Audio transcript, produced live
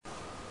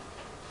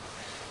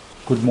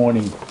Good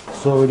morning.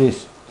 So it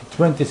is the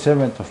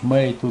 27th of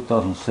May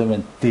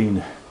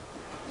 2017,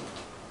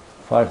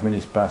 5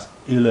 minutes past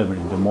 11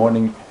 in the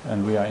morning,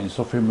 and we are in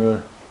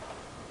Sofiemyr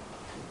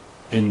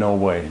in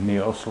Norway,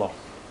 near Oslo.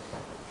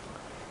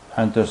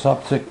 And the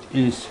subject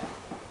is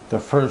the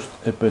first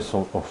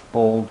epistle of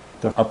Paul,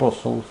 the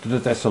Apostle, to the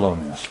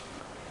Thessalonians.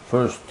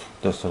 First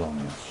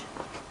Thessalonians.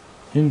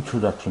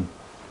 Introduction.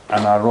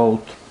 And I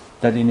wrote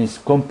that in his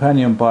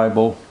companion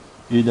Bible,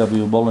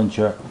 E.W.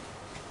 Bollinger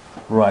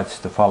writes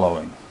the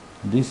following.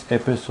 This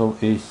epistle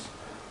is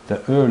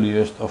the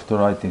earliest of the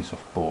writings of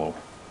Paul,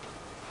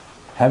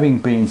 having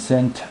been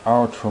sent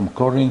out from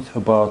Corinth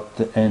about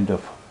the end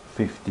of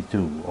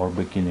 52 or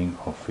beginning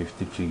of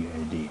 53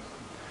 AD.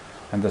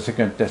 And the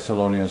second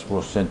Thessalonians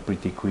was sent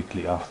pretty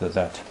quickly after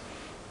that,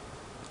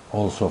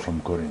 also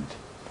from Corinth.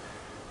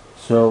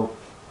 So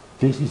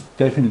this is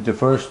definitely the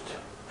first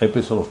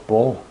epistle of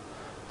Paul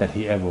that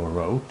he ever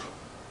wrote.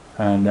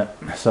 And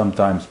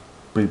sometimes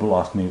people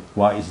ask me,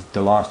 why is it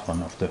the last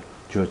one of the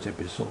church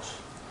epistles,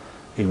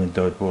 even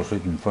though it was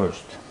written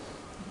first?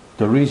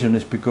 The reason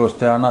is because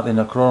they are not in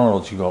a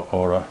chronological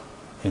order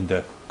in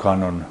the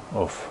canon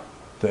of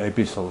the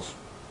epistles.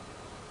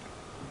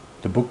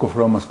 The book of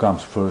Romans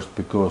comes first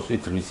because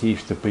it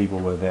receives the people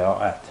where they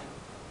are at.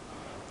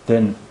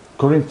 Then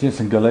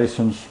Corinthians and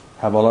Galatians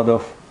have a lot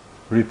of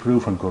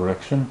reproof and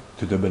correction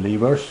to the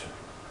believers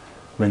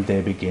when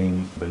they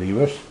became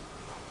believers.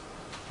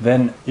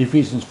 Then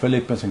Ephesians,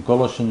 Philippians and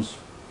Colossians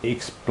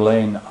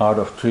explain out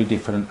of 3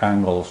 different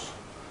angles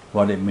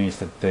what it means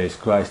that there is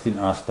Christ in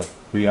us, that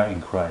we are in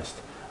Christ,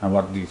 and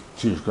what did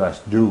Jesus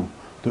Christ do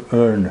to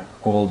earn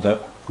all the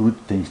good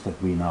things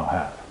that we now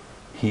have.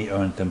 He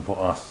earned them for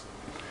us.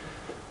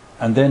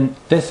 And then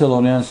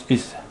Thessalonians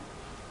is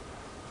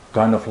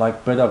kind of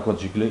like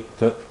pedagogically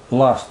the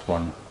last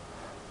one,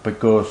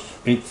 because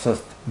it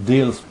just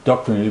deals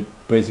doctrinally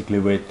basically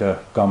with the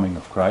coming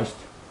of Christ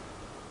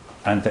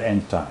and the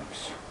end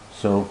times.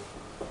 So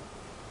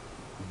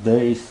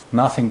there is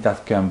nothing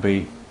that can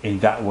be in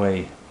that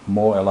way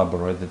more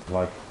elaborated,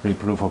 like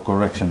reproof or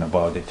correction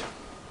about it.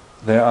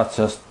 There are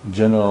just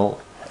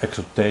general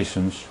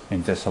exhortations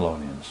in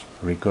Thessalonians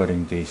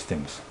regarding these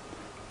things.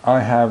 I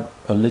have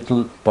a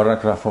little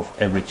paragraph of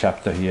every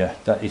chapter here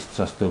that is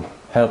just to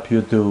help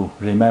you to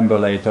remember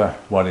later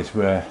what is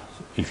where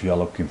if you are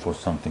looking for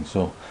something.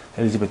 So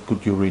Elizabeth,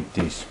 could you read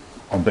this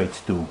on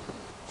page 2?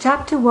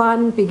 Chapter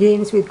 1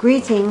 begins with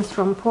greetings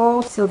from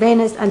Paul,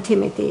 Silvanus and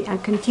Timothy,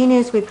 and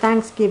continues with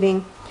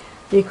thanksgiving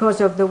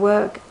because of the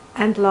work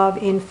and love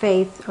in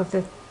faith of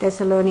the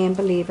Thessalonian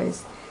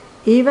believers,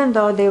 even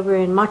though they were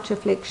in much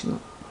affliction.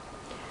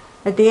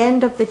 At the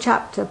end of the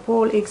chapter,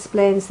 Paul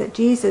explains that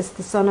Jesus,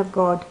 the Son of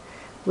God,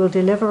 will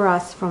deliver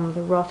us from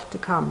the wrath to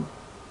come.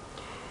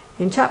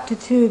 In chapter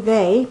 2,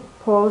 they,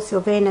 Paul,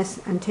 Silvanus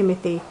and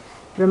Timothy,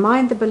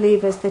 remind the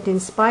believers that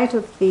in spite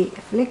of the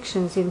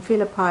afflictions in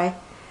Philippi,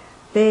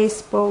 they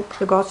spoke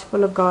the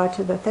gospel of God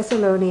to the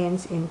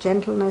Thessalonians in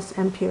gentleness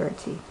and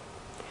purity.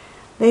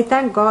 They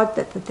thank God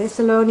that the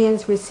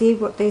Thessalonians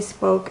received what they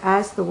spoke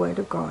as the word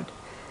of God,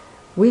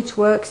 which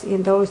works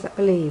in those that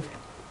believe.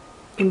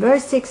 In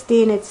verse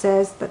 16 it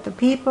says that the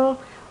people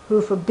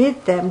who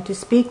forbid them to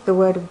speak the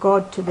word of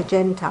God to the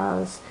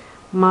Gentiles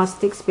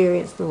must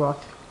experience the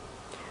wrath.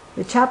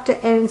 The chapter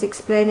ends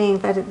explaining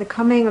that at the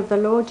coming of the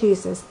Lord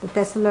Jesus, the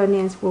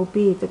Thessalonians will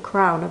be the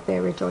crown of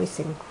their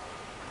rejoicing.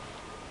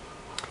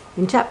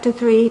 In chapter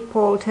 3,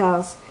 Paul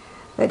tells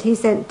that he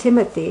sent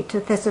Timothy to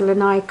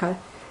Thessalonica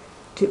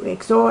to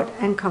exhort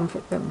and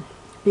comfort them,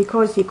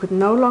 because he could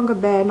no longer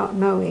bear not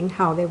knowing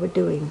how they were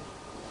doing.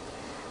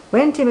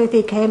 When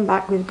Timothy came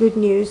back with good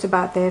news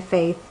about their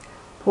faith,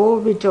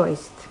 Paul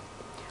rejoiced.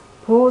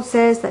 Paul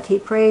says that he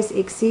prays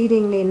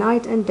exceedingly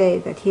night and day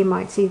that he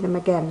might see them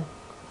again.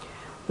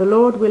 The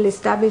Lord will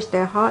establish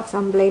their hearts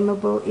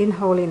unblameable in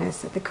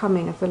holiness at the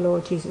coming of the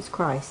Lord Jesus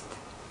Christ.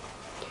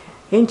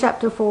 In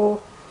chapter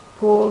 4,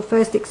 Paul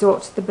first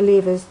exhorts the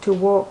believers to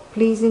walk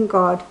pleasing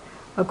God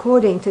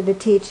according to the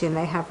teaching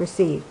they have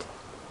received.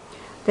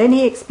 Then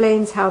he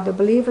explains how the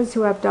believers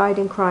who have died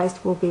in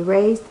Christ will be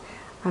raised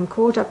and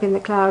caught up in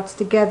the clouds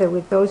together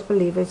with those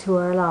believers who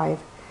are alive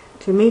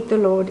to meet the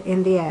Lord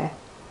in the air,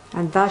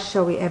 and thus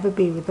shall we ever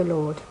be with the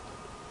Lord.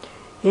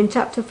 In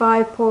chapter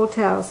 5, Paul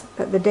tells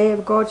that the day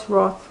of God's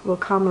wrath will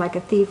come like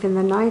a thief in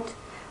the night,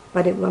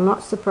 but it will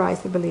not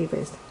surprise the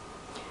believers.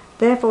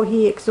 Therefore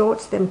he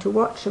exhorts them to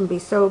watch and be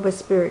sober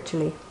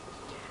spiritually.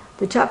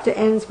 The chapter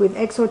ends with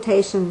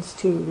exhortations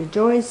to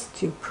rejoice,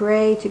 to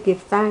pray, to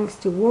give thanks,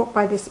 to walk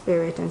by the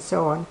Spirit, and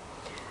so on,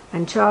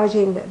 and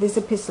charging that this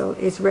epistle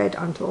is read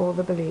unto all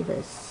the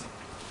believers.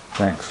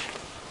 Thanks.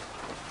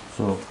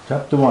 So,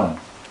 chapter 1.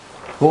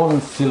 Paul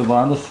and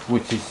Silvanus,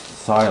 which is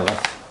Silas,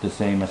 the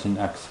same as in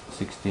Acts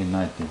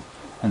 16:19,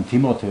 and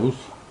Timotheus,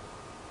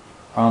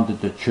 unto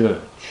the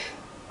church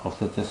of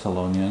the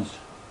Thessalonians,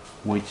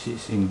 which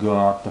is in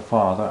God the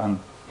Father and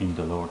in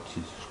the Lord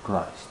Jesus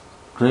Christ.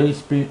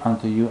 Grace be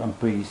unto you and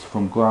peace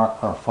from God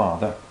our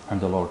Father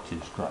and the Lord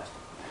Jesus Christ.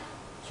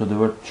 So the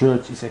word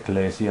church is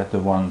ecclesia, the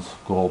ones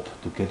called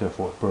together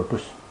for a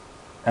purpose.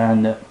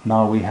 And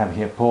now we have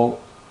here Paul,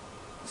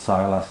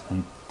 Silas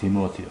and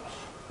Timotheus,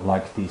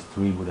 like these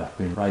three would have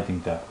been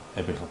writing the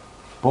epistle.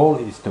 Paul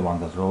is the one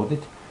that wrote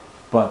it,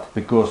 but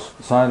because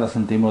Silas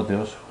and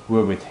Timotheus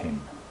were with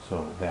him,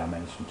 so they are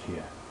mentioned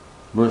here.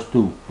 Verse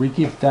 2, we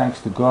give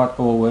thanks to God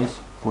always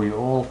for you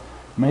all,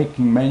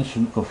 making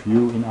mention of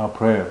you in our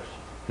prayers,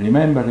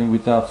 remembering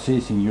without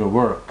ceasing your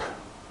work.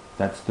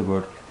 That's the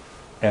word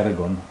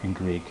ergon in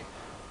Greek,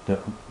 the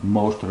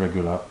most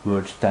regular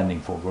word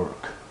standing for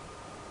work,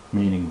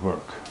 meaning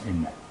work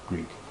in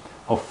Greek.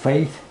 Of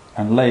faith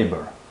and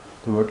labor.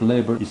 The word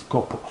labor is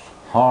kopos,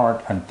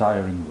 hard and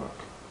tiring work.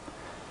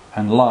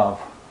 And love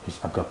is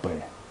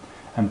agape.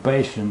 And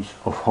patience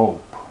of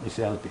hope is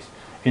elpis.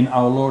 In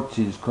our Lord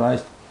Jesus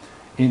Christ,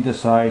 in the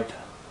sight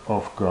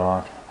of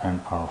God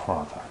and our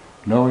Father.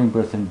 Knowing,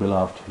 brethren,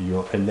 beloved,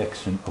 your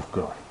election of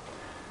God.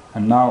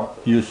 And now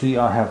you see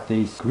I have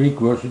these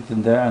Greek words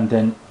written there and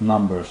then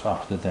numbers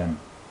after them.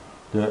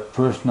 The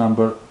first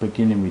number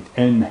beginning with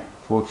N,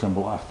 for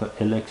example, after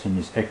election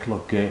is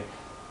ekloge,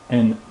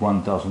 N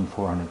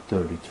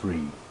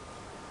 1433.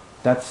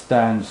 That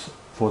stands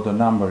for the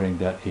numbering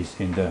that is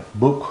in the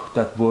book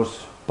that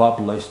was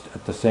published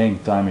at the same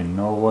time in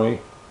Norway,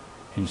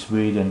 in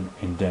Sweden,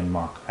 in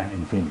Denmark and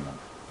in Finland.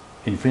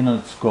 In Finland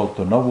it's called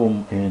the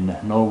Novum, in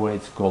Norway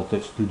it's called the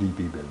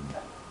Studibibeln.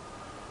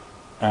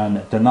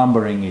 And the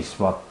numbering is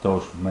what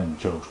those men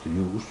chose to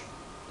use.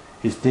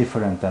 It's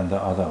different than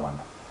the other one.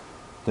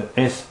 The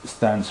S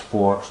stands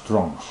for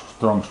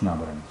Strong's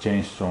numbering,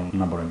 James Strong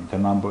numbering. The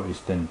number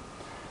is then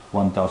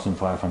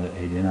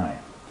 1589.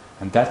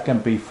 And that can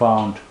be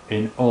found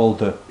in all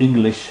the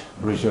English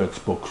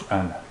research books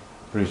and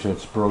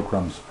research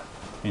programs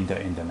in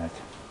the internet.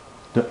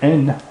 The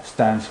N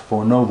stands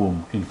for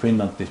Novum. In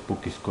Finland this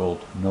book is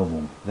called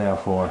Novum.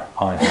 Therefore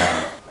I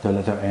have the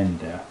letter N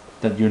there,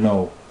 that you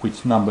know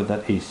which number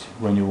that is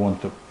when you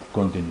want to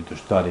continue to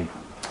study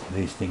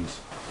these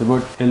things. The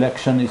word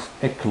election is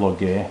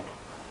ekloge.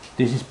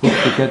 This is put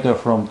together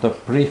from the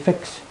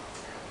prefix,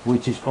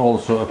 which is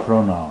also a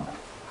pronoun,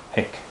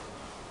 ek.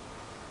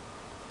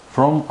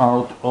 From,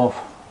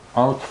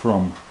 out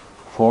from,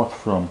 forth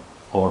from,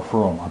 or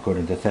from,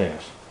 according to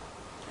Thayers.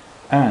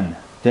 And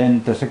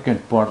then the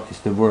second part is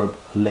the verb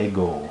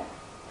lego.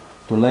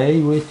 To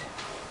lay with,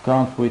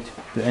 count with,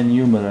 to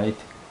enumerate,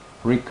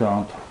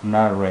 recount,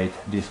 narrate,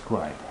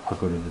 describe,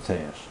 according to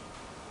Thayers.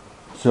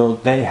 So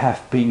they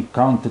have been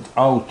counted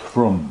out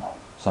from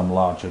some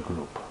larger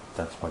group.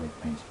 That's what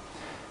it means.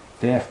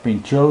 They have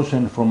been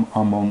chosen from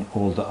among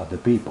all the other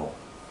people.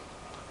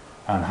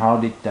 And how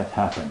did that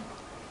happen?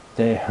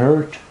 They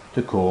heard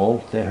the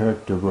call, they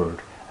heard the word,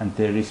 and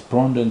they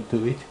responded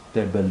to it,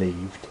 they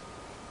believed,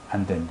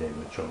 and then they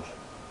were chosen.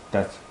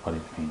 That's what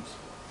it means.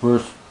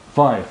 Verse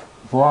 5.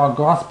 For our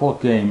gospel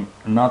came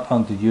not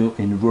unto you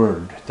in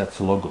word,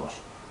 that's logos,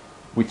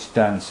 which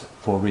stands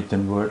for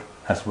written word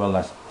as well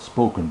as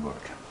spoken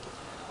word,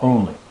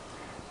 only,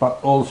 but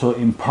also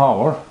in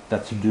power,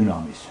 that's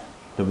dynamis.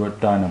 The word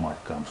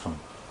dynamite comes from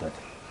that.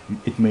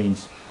 It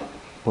means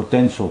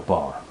potential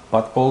power,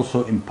 but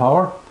also in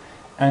power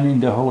and in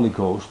the Holy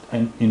Ghost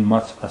and in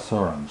much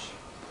assurance,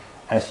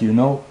 as you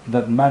know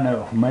that manner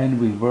of men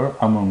we were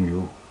among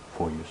you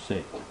for your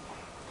sake.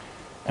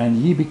 And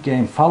ye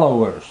became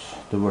followers.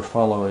 The word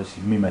follower is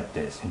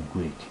mimetes in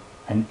Greek,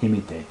 an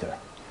imitator.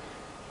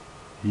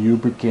 You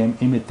became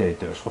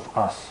imitators of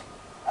us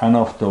and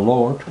of the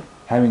Lord,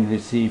 having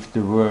received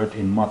the word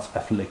in much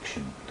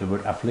affliction. The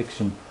word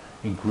affliction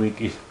in Greek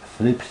is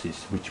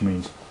thlipsis, which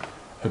means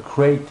a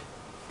great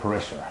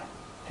pressure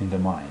in the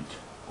mind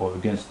or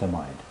against the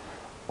mind,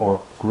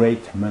 or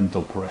great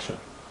mental pressure,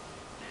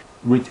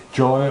 with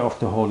joy of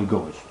the Holy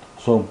Ghost.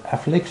 So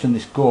affliction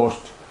is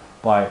caused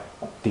by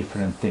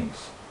different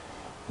things.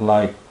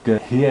 Like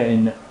here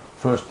in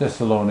 1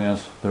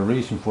 Thessalonians, the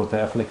reason for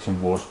the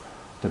affliction was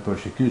the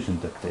persecution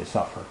that they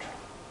suffered.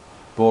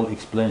 Paul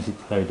explains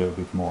it later a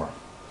bit more.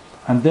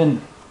 And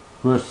then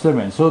verse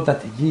 7, so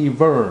that ye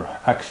were,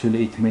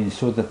 actually it means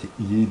so that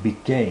ye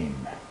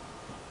became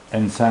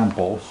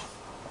ensamples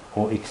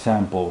or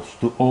examples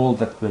to all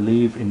that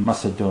believe in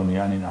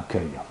Macedonia and in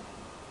Achaia.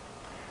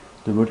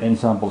 The word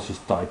ensamples is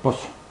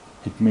typos.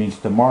 It means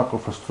the mark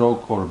of a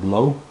stroke or a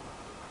blow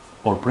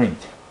or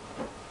print,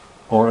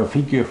 or a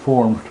figure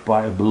formed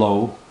by a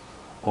blow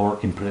or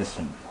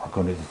impression,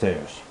 according to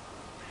Thayers.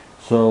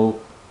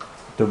 So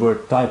the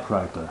word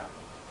typewriter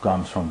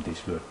comes from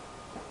this word.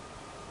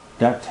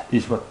 That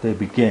is what they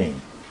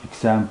became,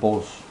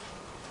 examples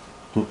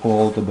to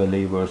all the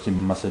believers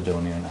in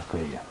Macedonia and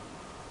Achaia.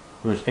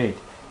 Verse 8,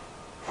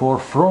 for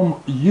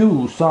from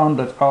you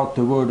sounded out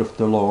the word of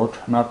the Lord,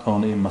 not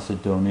only in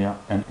Macedonia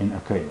and in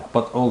Achaia,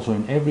 but also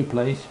in every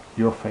place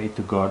your faith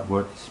to God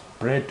word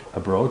spread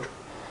abroad,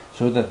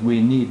 so that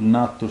we need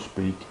not to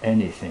speak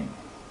anything.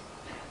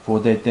 For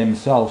they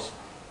themselves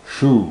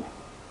shew,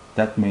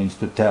 that means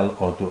to tell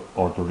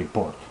or to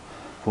report.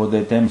 For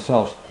they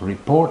themselves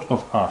report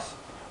of us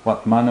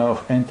what manner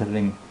of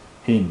entering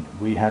in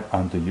we had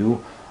unto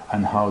you,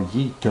 and how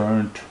ye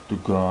turned to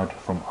God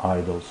from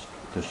idols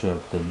to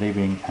serve the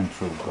living and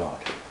true God.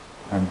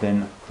 And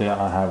then there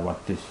I have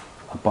what this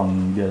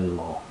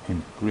apangelo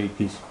in Greek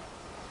is.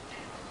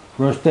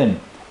 Verse 10.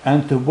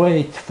 And to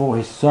wait for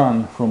his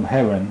Son from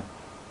heaven,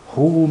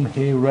 whom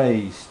he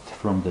raised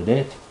from the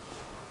dead,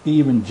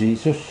 even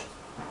Jesus,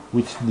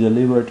 which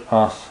delivered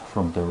us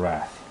from the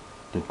wrath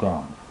to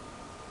come.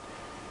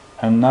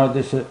 And now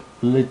there's a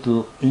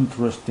little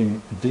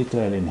interesting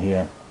detail in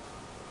here.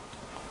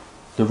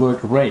 The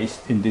word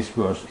raised in this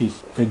verse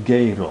is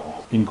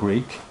egeiro in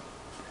Greek.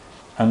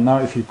 And now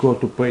if you go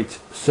to page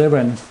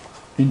 7,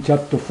 in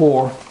chapter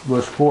 4,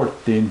 verse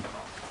 14,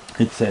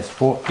 it says,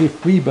 For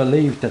if we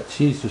believe that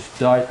Jesus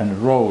died and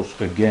rose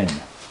again,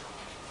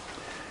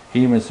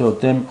 even so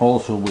them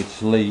also which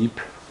sleep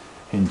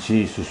in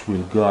Jesus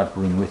will God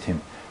bring with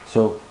him.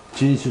 So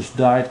Jesus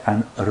died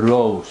and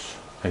rose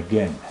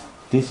again.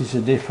 This is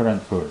a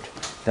different word.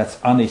 That's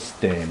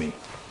anistemi.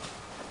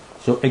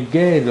 So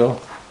egeiro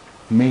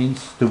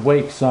means to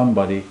wake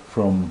somebody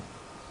from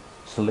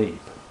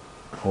sleep,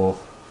 or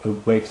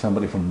wake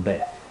somebody from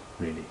death,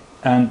 really.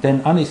 And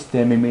then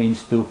anistemi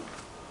means to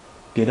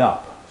get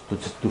up,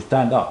 to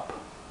stand up.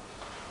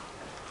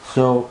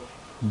 So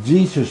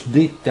Jesus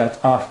did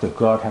that after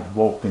God had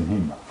woken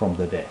him from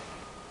the dead.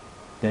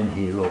 Then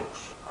he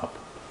rose up.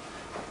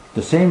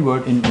 The same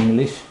word in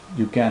English,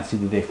 you can't see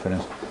the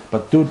difference,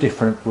 but two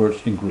different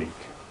words in Greek.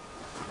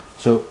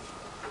 So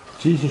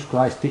Jesus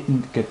Christ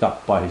didn't get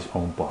up by his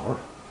own power.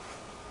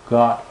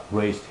 God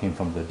raised him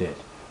from the dead.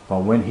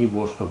 But when he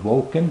was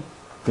awoken,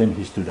 then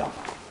he stood up.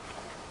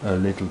 A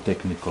little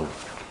technical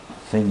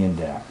thing in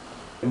there.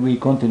 We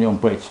continue on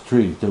page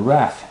 3. The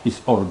wrath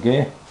is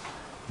orge.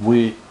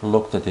 We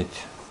looked at it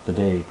the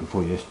day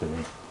before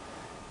yesterday.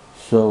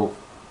 So,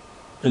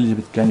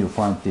 Elizabeth, can you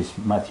find this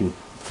Matthew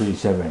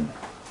 3:7?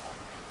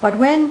 But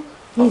when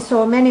he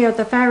saw many of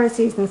the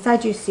Pharisees and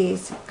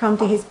Sadducees come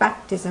to his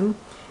baptism,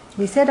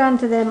 he said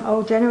unto them,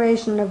 O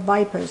generation of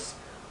vipers,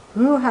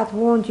 who hath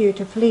warned you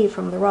to flee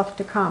from the wrath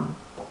to come?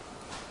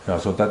 Yeah,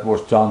 so that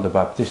was John the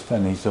Baptist,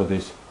 and he saw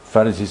these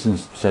Pharisees and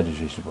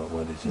Sadducees,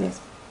 what is it? Yes.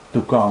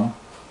 To come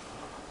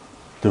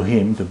to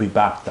him to be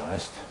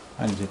baptized,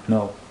 and he said,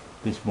 no,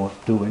 this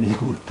won't do any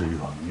good to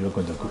you. You're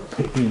going to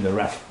be in the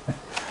wrath.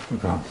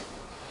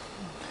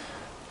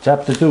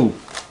 Chapter 2.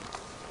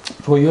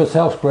 For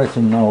yourselves,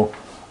 brethren, know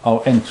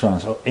our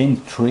entrance or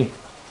entry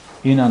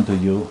in unto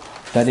you,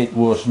 that it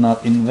was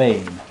not in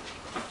vain.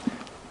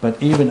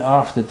 But even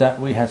after that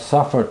we had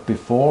suffered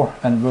before,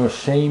 and were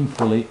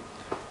shamefully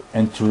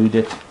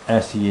entreated,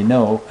 as ye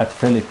know, at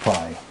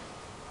Philippi.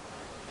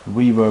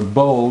 We were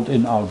bold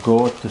in our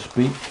God to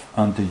speak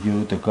unto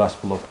you the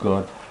gospel of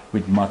God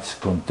with much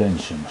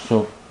contention.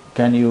 So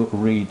can you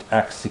read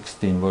Acts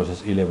 16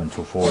 verses 11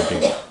 to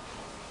 14?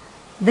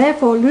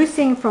 Therefore,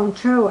 loosing from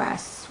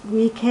Troas,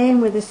 we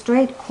came with a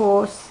straight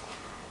course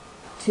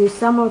to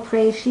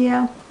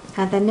Samothracia,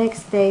 and the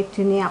next day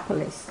to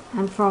Neapolis,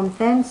 and from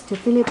thence to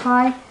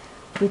Philippi,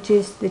 which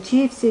is the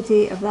chief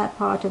city of that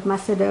part of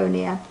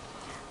Macedonia,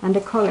 and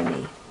a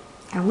colony.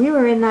 And we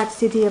were in that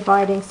city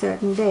abiding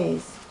certain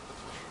days.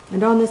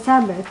 And on the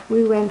Sabbath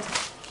we went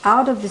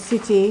out of the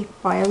city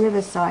by a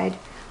riverside,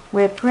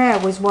 where prayer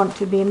was wont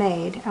to be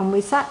made, and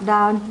we sat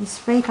down and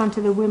spake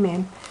unto the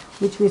women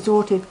which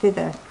resorted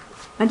thither.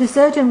 And a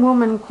certain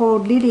woman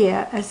called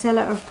Lydia, a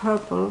seller of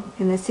purple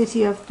in the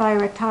city of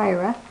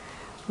Thyatira,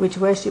 which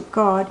worshipped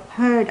God,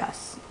 heard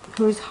us,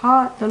 whose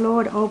heart the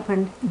Lord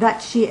opened,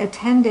 that she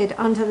attended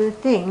unto the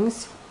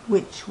things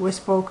which were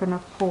spoken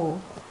of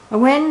Paul.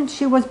 And when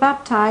she was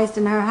baptized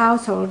in her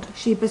household,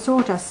 she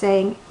besought us,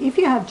 saying, If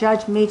you have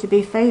judged me to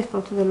be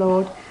faithful to the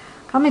Lord,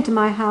 come into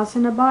my house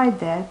and abide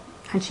there.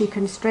 And she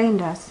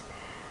constrained us.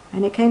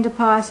 And it came to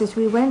pass, as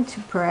we went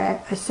to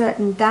prayer, a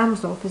certain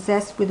damsel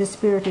possessed with the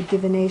spirit of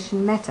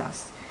divination met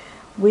us,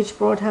 which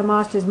brought her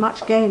masters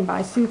much gain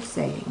by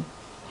soothsaying.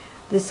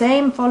 The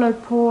same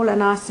followed Paul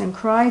and us, and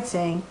cried,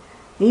 saying,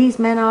 These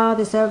men are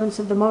the servants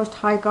of the Most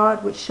High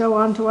God, which show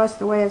unto us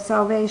the way of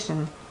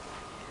salvation.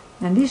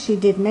 And this she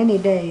did many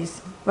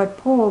days. But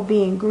Paul,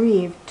 being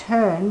grieved,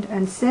 turned,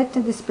 and said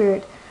to the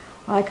spirit,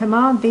 I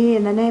command thee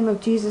in the name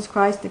of Jesus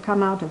Christ to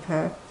come out of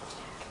her.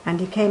 And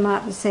he came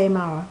out the same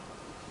hour.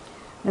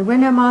 And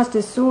when her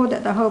masters saw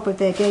that the hope of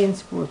their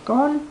gains was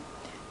gone,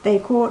 they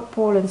caught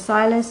Paul and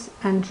Silas,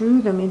 and drew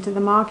them into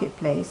the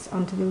marketplace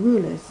unto the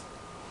rulers,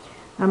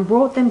 and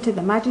brought them to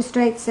the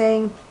magistrates,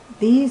 saying,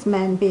 These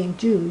men, being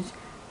Jews,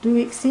 do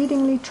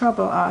exceedingly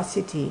trouble our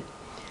city,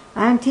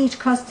 and teach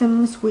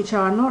customs which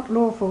are not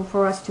lawful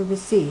for us to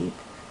receive,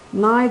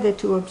 neither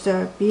to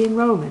observe, being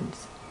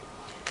Romans.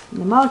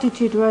 And the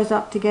multitude rose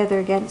up together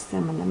against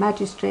them, and the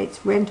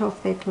magistrates rent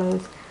off their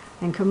clothes,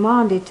 and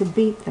commanded to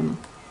beat them.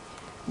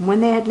 And when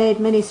they had laid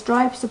many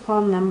stripes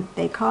upon them,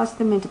 they cast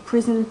them into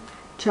prison,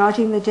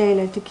 charging the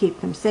jailer to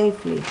keep them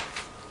safely,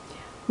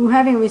 who,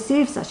 having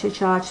received such a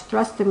charge,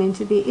 thrust them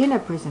into the inner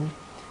prison,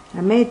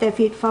 and made their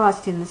feet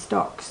fast in the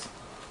stocks.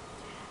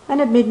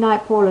 And at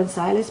midnight Paul and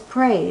Silas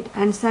prayed,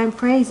 and sang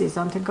praises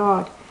unto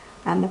God,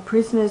 and the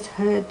prisoners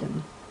heard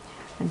them.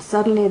 And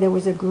suddenly there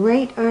was a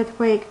great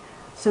earthquake,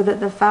 so that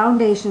the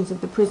foundations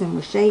of the prison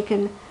were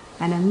shaken,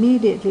 And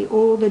immediately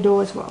all the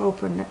doors were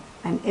opened,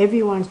 and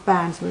everyone's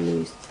bands were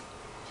loosed.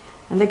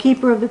 And the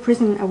keeper of the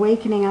prison,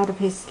 awakening out of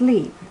his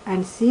sleep,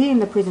 and seeing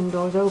the prison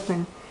doors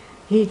open,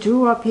 he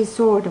drew up his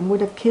sword and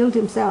would have killed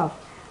himself,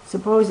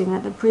 supposing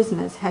that the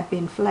prisoners had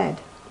been fled.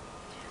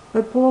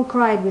 But Paul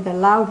cried with a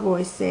loud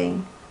voice,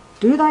 saying,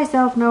 Do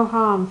thyself no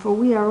harm, for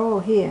we are all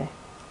here.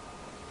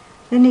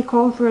 Then he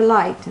called for a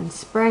light, and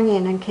sprang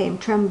in, and came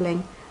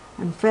trembling,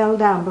 and fell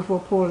down before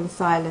Paul and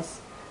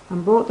Silas,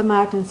 and brought them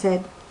out, and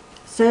said,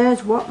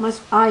 Sirs, what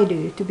must I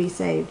do to be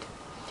saved?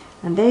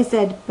 And they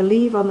said,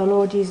 Believe on the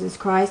Lord Jesus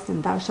Christ,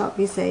 and thou shalt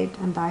be saved,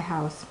 and thy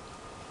house.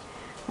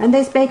 And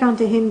they spake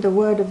unto him the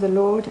word of the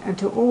Lord, and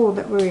to all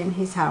that were in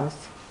his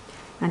house.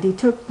 And he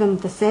took them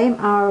the same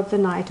hour of the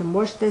night, and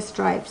washed their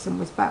stripes, and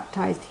was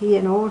baptized, he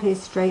and all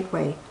his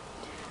straightway.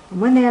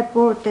 And when they had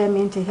brought them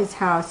into his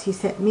house, he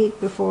set meat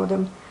before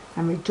them,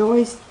 and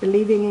rejoiced,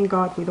 believing in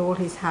God with all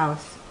his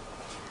house.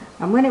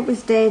 And when it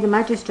was day, the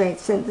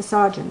magistrates sent the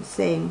sergeants,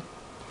 saying,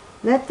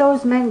 Let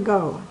those men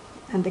go.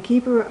 And the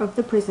keeper of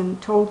the prison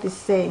told this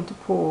saying to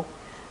Paul,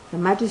 The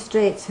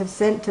magistrates have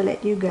sent to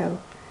let you go.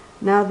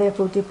 Now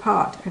therefore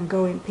depart, and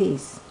go in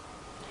peace.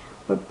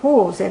 But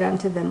Paul said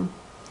unto them,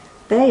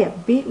 They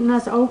have beaten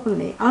us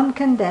openly,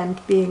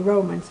 uncondemned, being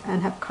Romans,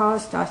 and have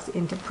cast us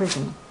into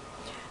prison.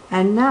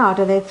 And now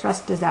do they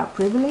thrust us out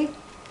privily?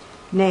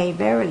 Nay,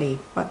 verily,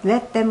 but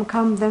let them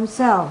come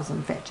themselves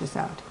and fetch us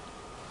out.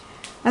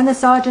 And the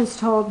sergeants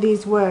told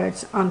these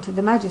words unto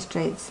the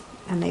magistrates,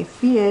 and they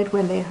feared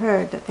when they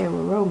heard that they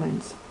were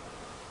Romans.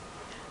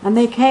 And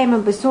they came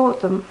and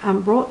besought them,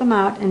 and brought them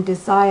out, and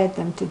desired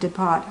them to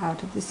depart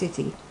out of the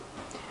city.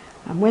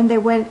 And when they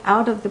went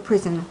out of the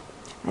prison,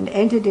 and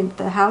entered into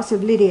the house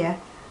of Lydia,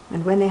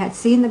 and when they had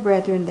seen the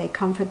brethren, they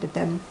comforted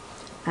them,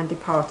 and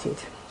departed.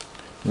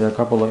 There are a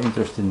couple of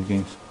interesting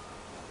things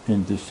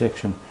in this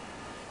section.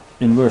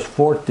 In verse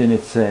 14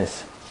 it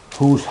says,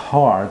 Whose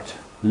heart,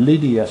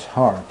 Lydia's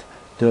heart,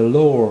 the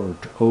Lord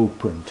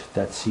opened,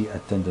 that she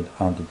attended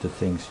unto the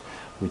things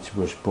which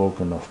were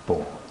spoken of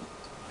Paul.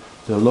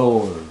 The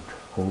Lord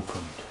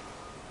opened.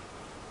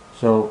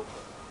 So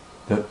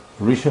the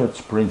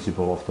research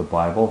principle of the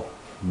Bible,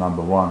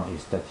 number one,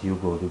 is that you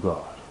go to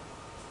God.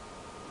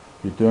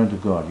 You turn to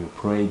God, you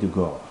pray to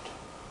God,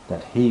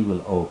 that He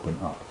will open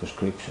up the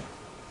Scripture.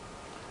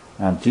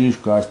 And Jesus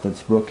Christ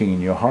that's working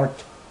in your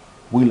heart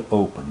will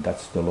open.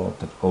 That's the Lord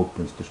that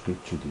opens the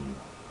Scripture to you.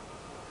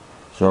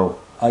 So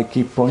I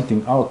keep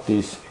pointing out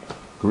these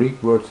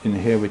Greek words in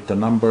here with the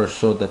numbers,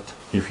 so that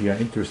if you are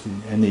interested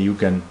in any, you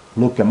can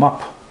look them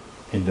up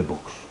in the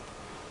books.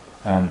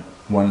 And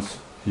once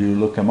you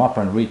look them up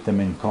and read them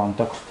in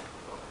context,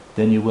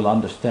 then you will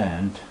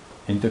understand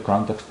in the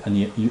context,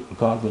 and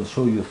God will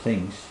show you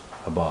things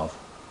about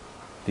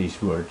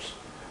these words,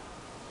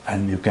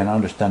 and you can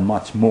understand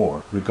much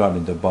more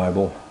regarding the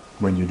Bible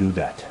when you do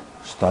that.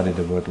 Study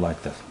the word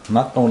like that.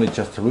 Not only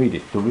just read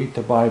it. To read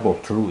the Bible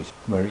through is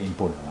very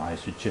important. I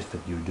suggest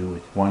that you do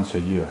it once a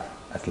year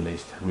at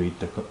least. Read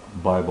the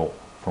Bible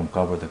from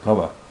cover to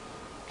cover.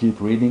 Keep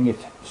reading it.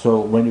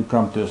 So when you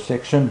come to a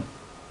section,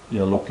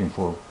 you're looking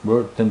for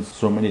word, then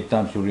so many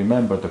times you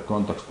remember the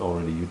context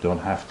already. You don't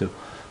have to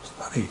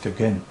study it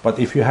again. But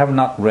if you have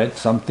not read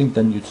something,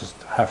 then you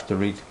just have to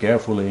read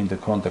carefully in the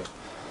context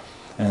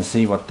and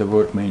see what the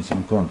word means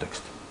in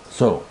context.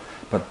 So,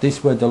 but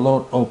this way the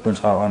Lord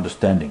opens our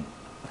understanding,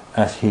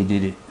 as He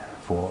did it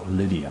for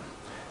Lydia.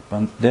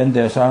 But then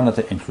there's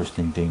another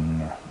interesting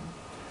thing.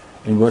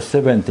 In verse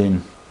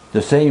 17,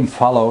 the same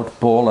followed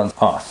Paul and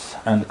us,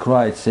 and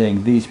cried,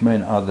 saying, These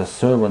men are the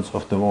servants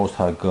of the Most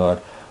High God,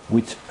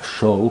 which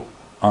show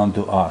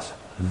unto us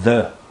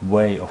the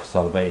way of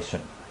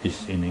salvation,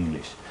 is in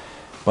English.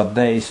 But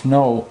there is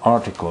no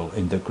article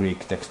in the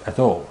Greek text at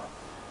all.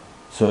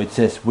 So it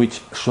says,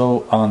 which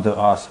show unto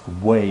us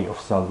way of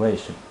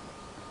salvation.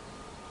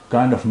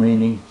 Kind of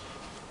meaning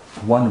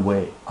one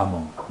way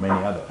among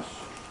many others.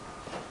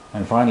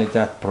 And finally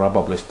that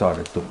probably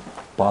started to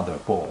bother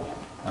Paul,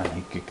 and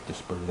he kicked the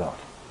spirit out.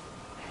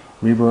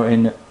 We were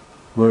in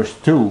verse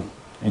 2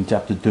 in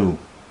chapter 2,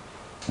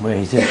 where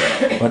he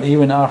said, But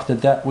even after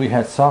that we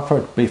had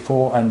suffered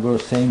before and were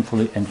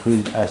shamefully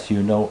entreated, as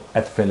you know,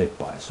 at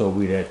Philippi. So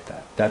we read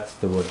that. That's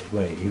the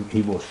way.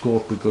 He was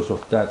caught because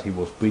of that. He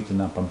was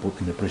beaten up and put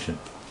in the prison.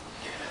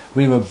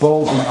 We were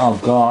bold in our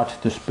God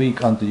to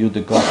speak unto you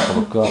the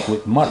gospel of God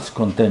with much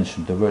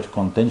contention. The word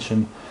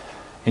contention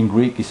in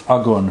Greek is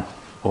agon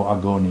or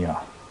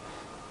agonia.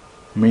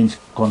 Means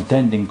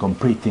contending,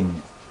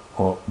 competing,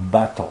 or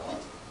battle.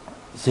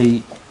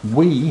 See,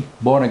 we,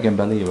 born-again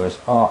believers,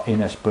 are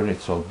in a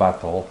spiritual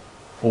battle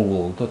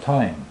all the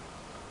time.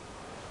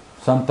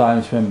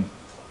 Sometimes when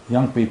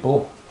young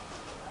people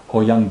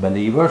or young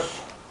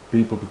believers,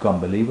 people become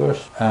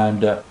believers,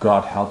 and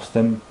God helps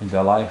them in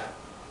their life,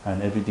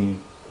 and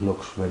everything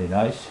looks very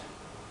nice.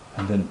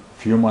 And then a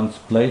few months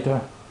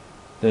later,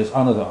 there's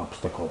another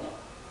obstacle.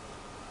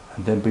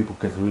 And then people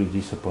get really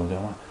disappointed.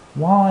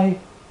 Why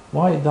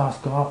does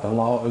God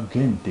allow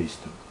again this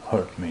to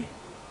hurt me?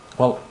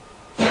 Well,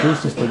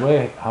 this is the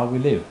way how we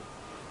live.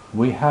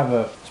 We have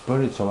a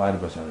spiritual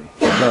adversary,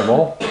 the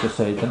devil, the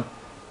Satan,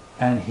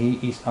 and he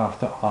is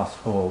after us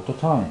all the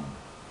time.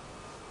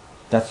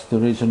 That's the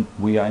reason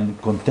we are in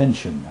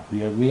contention.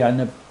 We are in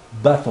a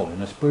battle,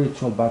 in a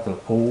spiritual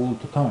battle all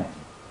the time.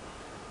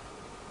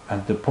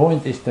 And the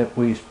point is that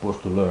we are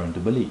supposed to learn to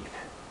believe.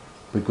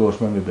 Because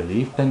when we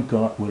believe, then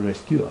God will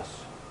rescue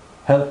us,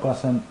 help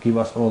us and give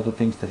us all the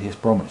things that He has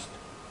promised.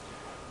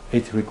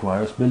 It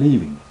requires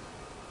believing.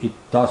 It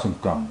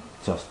doesn't come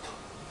just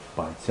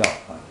by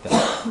itself like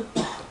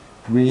that.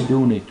 We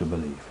do need to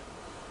believe.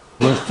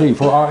 Verse 3,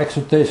 for our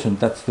exhortation,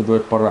 that's the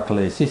word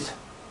paraklesis.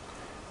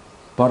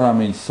 Para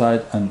means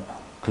side and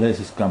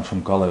klesis comes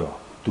from kaleo,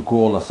 to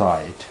call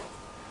aside,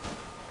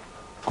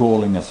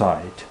 calling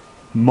aside.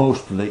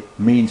 Mostly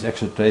means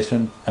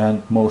exhortation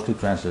and mostly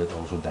translated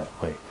also that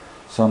way.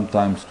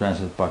 Sometimes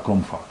translated by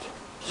comfort.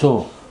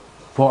 So,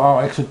 for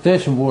our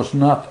exhortation was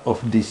not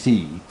of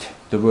deceit.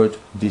 The word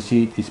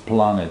deceit is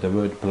planet, the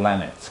word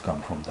planets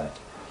come from that.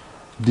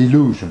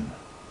 Delusion.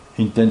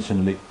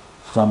 Intentionally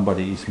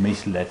somebody is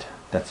misled,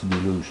 that's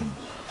delusion.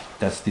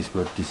 That's this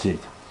word deceit.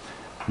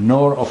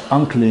 Nor of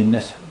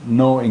uncleanness,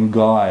 nor in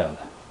guile.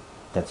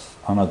 That's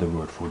another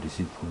word for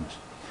deceitfulness.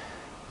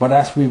 But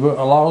as we were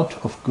allowed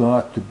of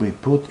God to be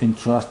put in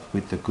trust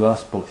with the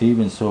gospel,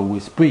 even so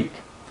we speak,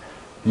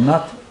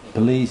 not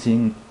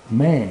pleasing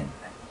men,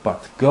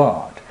 but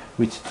God,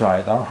 which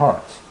tried our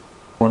hearts.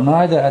 For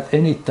neither at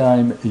any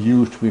time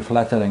used we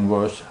flattering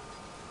words,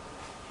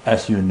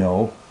 as you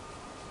know,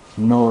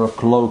 nor a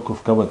cloak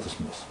of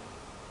covetousness.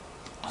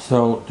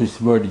 So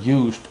this word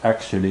used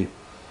actually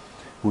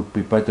would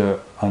be better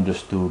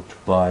understood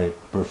by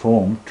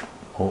performed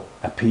or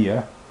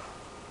appeared,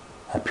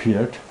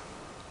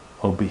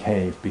 or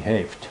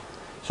behaved.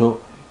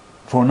 So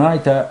for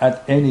neither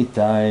at any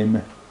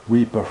time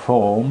we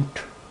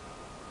performed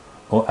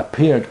or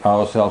appeared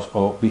ourselves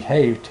or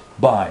behaved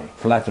by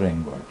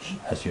flattering words,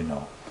 as you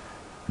know,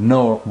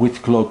 nor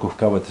with cloak of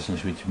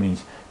covetousness, which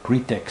means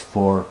pretext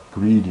for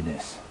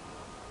greediness.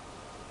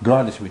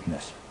 God is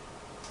witness.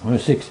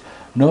 Verse 6,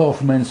 nor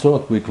of men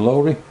sought we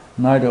glory,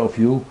 neither of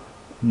you,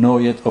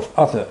 nor yet of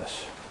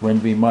others,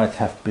 when we might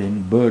have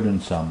been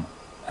burdensome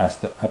as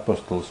the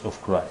apostles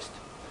of Christ.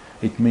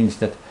 It means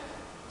that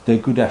they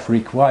could have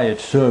required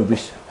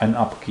service and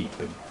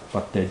upkeeping,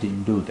 but they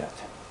didn't do that.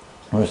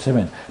 Verse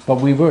 7, but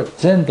we were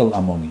gentle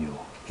among you,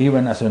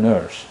 even as a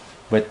nurse,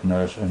 wet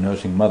nurse, a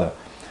nursing mother,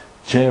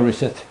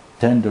 cherisheth,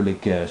 tenderly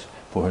cares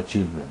for her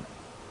children.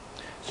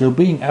 So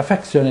being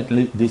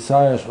affectionately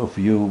desirous of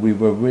you, we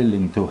were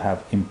willing to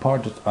have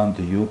imparted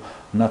unto you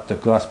not the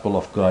gospel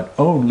of God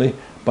only,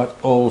 but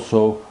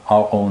also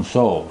our own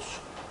souls,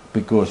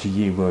 because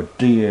ye were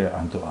dear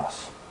unto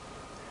us.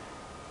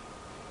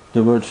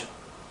 The words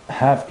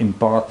have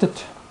imparted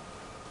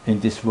in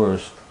this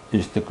verse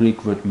is the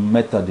Greek word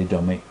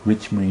metadidomi,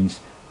 which means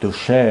to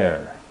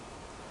share,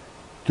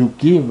 to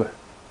give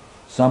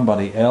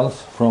somebody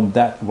else from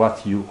that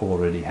what you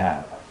already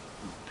have.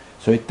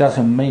 So it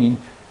doesn't mean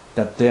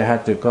that they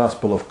had the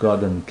gospel of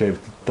God and gave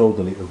it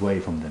totally away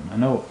from them. I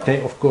know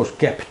they of course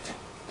kept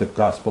the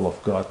gospel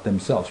of God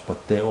themselves,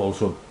 but they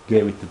also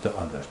gave it to the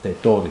others. They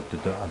taught it to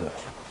the others.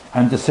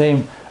 And the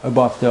same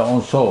about their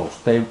own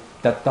souls.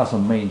 That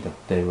doesn't mean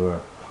that they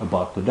were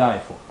about to die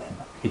for them.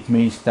 It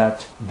means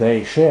that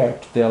they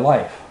shared their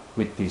life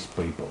with these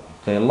people.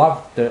 They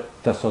loved the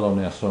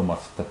Thessalonians so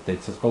much that they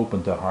just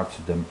opened their hearts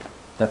to them.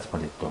 That's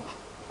what it talks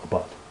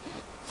about.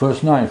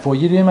 Verse 9, for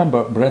ye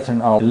remember,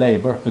 brethren, our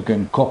labor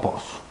against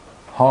kopos,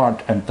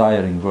 hard and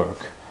tiring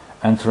work,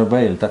 and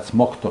travail, that's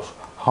moktos,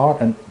 hard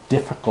and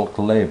difficult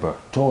labor,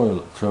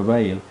 toil,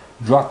 travail,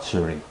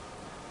 drudgery,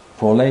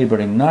 for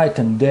laboring night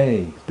and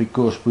day,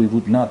 because we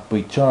would not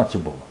be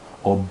chargeable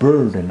or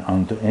burden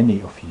unto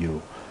any of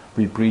you.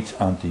 We preach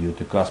unto you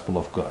the gospel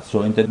of God.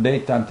 So in the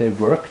daytime they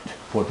worked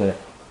for the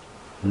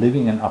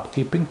living and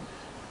upkeeping,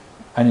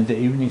 and in the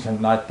evenings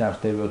and night times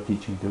they were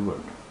teaching the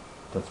word.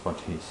 That's what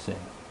he's saying.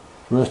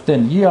 Verse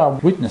 10, ye are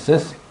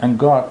witnesses, and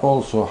God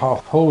also, how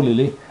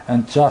holily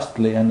and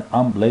justly and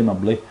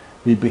unblameably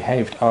we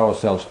behaved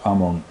ourselves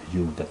among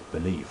you that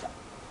believe.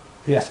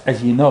 Yes,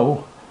 as ye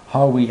know,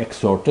 how we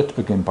exhorted,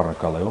 again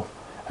parakaleo,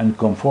 and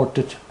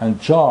comforted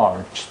and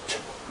charged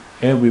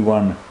every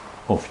one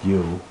of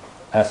you,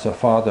 as a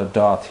father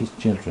doth his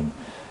children.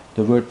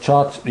 The word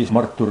charge is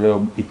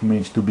martureum, it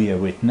means to be a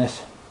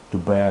witness, to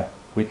bear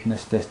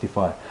witness,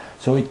 testify.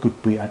 So it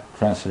could be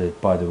translated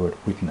by the word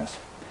witness.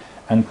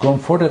 And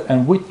comforted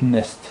and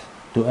witnessed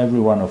to every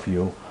one of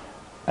you,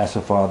 as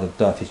a father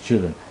doth his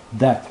children.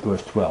 That,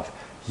 verse 12.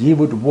 Ye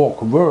would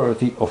walk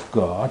worthy of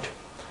God,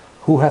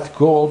 who hath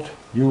called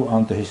you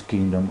unto his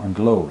kingdom and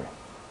glory.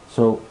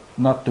 So,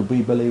 not to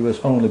be believers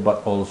only,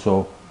 but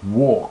also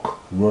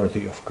walk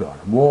worthy of God.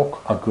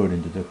 Walk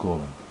according to the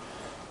calling,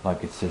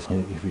 like it says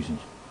in Ephesians.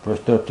 Verse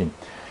 13.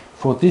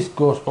 For this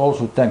cause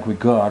also thank we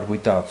God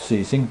without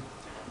ceasing,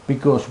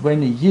 because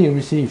when ye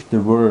received the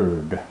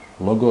word,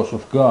 Logos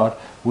of God,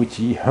 which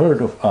ye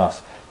heard of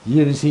us,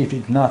 ye received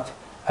it not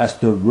as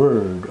the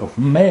word of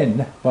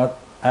men, but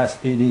as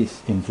it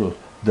is in truth,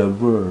 the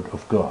word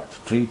of God.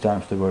 3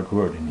 times the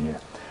word in here.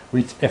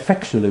 Which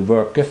effectually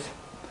worketh,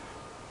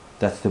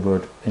 that's the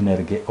word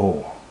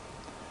energeo.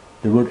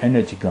 The word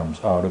energy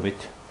comes out of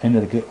it.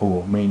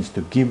 Energeo means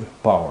to give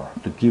power,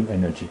 to give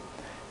energy.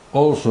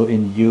 Also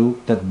in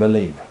you that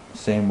believe.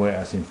 Same way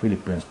as in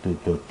Philippians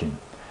 2:13.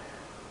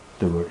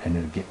 The word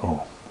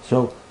energeo.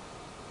 So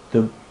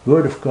the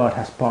word of God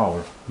has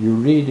power. You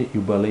read it,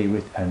 you believe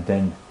it, and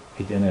then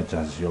it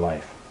energizes your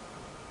life.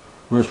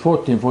 Verse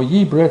 14, for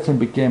ye brethren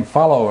became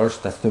followers,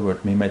 that's the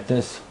word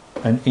mimetes,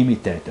 an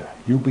imitator.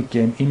 You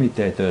became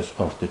imitators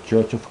of the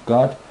church of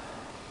God,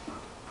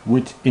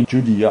 which in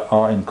Judea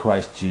are in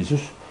Christ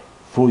Jesus,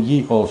 for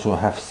ye also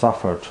have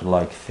suffered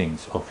like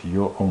things of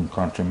your own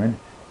countrymen,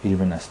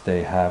 even as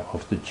they have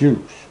of the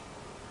Jews.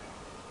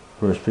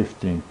 Verse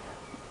 15,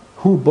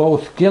 who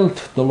both killed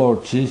the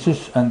Lord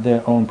Jesus and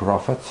their own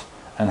prophets,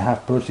 and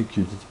have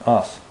persecuted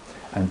us,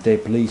 and they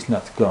please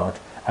not God,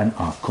 and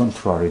are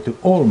contrary to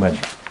all men.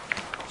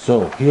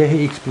 So here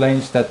he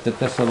explains that the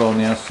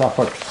Thessalonians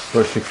suffered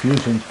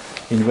persecution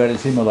in very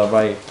similar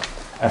way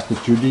as the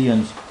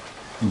Judeans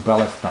in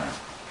Palestine.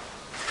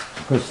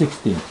 Verse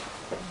 16,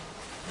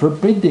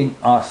 forbidding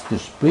us to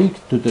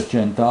speak to the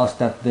Gentiles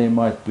that they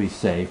might be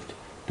saved,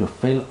 to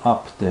fill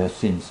up their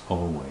sins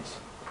always.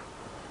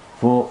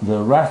 For the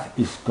wrath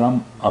is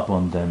come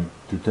upon them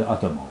to the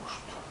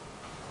uttermost.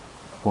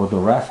 For the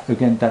wrath,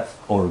 again that's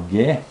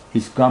orge,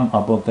 is come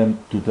upon them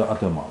to the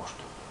uttermost.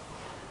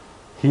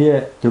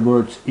 Here the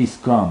words is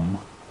come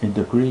in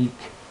the Greek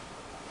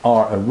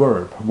are a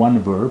verb, one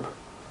verb,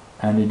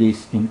 and it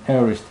is in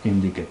aorist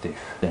indicative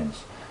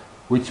tense,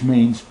 which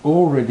means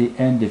already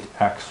ended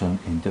action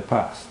in the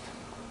past.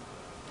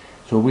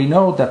 So we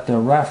know that the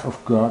wrath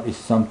of God is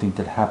something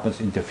that happens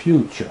in the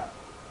future,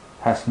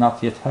 has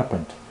not yet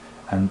happened,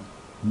 and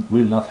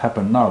will not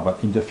happen now,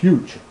 but in the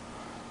future.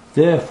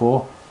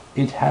 Therefore,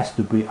 it has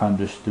to be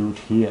understood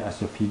here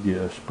as a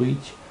figure of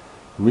speech,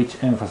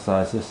 which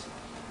emphasizes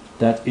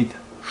that it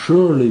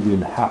surely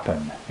will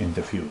happen in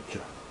the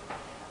future.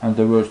 And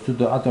the words to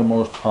the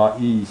uttermost are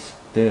is,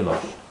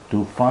 telos,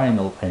 to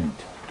final end,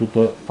 to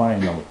the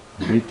final,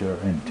 bitter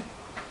end.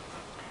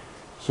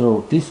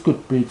 So this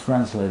could be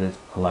translated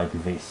like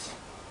this.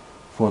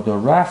 For the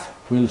wrath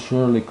will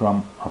surely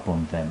come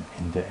upon them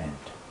in the end.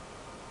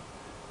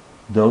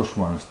 Those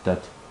ones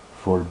that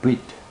forbid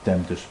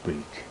them to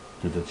speak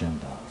to the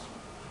Gentiles.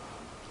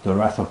 The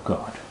wrath of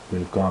God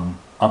will come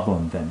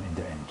upon them in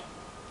the end.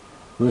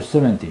 Verse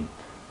 17.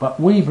 But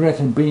we,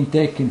 brethren, being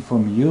taken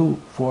from you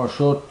for a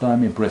short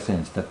time in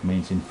presence, that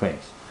means in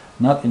faith,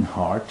 not in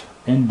heart,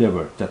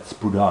 endeavored, that's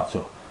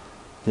spoudazo,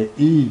 they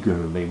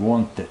eagerly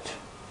wanted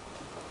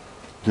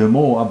the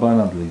more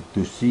abundantly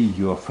to see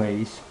your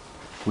face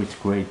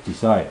with great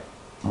desire.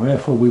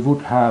 Wherefore we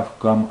would have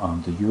come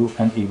unto you,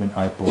 and even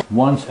I Paul,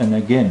 once and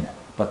again,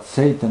 but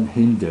Satan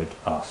hindered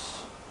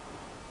us.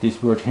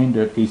 This word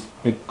hindered is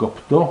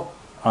ekopto.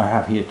 I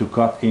have here to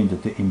cut into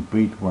the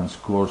impede one's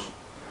course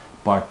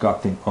by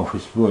cutting off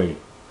his way,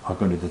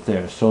 according to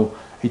there. So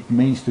it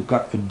means to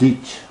cut a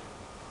ditch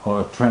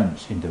or a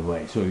trench in the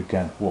way, so you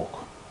can't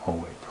walk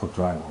over it or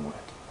drive over it.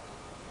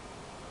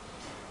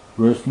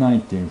 Verse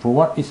 19, for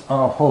what is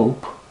our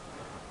hope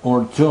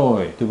or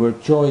joy? The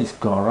word joy is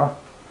kara,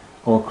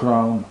 or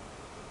crown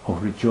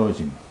of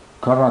rejoicing.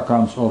 Kara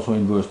comes also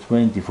in verse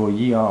 20, for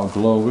ye are our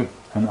glory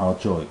and our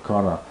joy.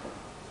 Kara,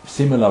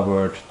 similar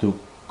word to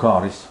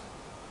charis,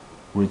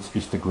 which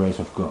is the grace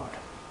of God.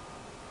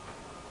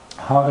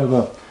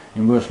 However,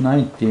 in verse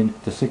 19,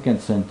 the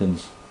second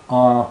sentence,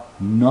 are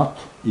not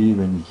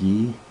even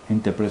ye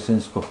in the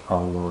presence of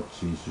our Lord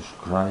Jesus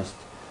Christ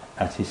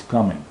at his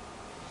coming.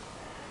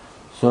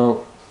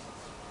 So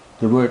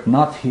the word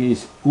not here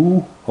is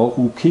u or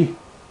uki.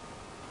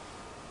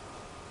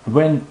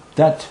 When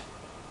that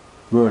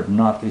word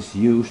not is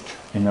used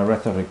in a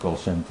rhetorical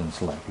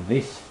sentence like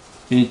this,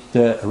 it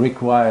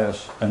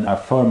requires an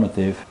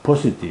affirmative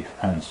positive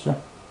answer,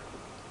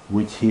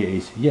 which here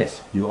is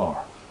yes, you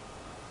are.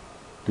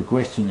 The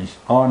question is,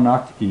 are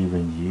not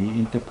even ye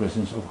in the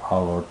presence of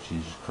our Lord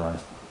Jesus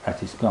Christ at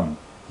his coming?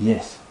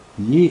 Yes,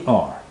 ye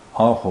are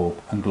our hope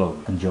and glory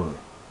and joy.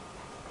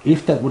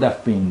 If that would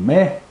have been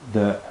me,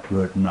 the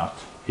word not,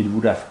 it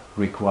would have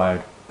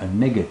required a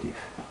negative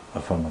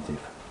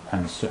affirmative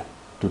answer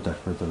to that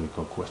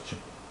rhetorical question.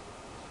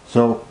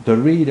 So the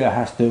reader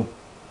has to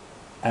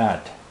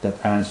add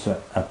that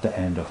answer at the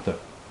end of the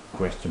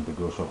question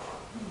because of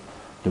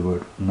the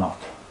word not.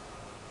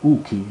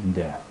 Uki in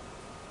there.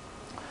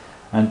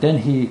 And then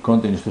he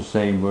continues to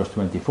say in verse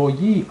 24,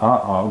 ye are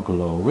our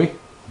glory,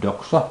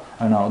 doxa,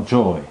 and our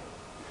joy.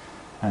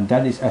 And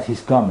that is at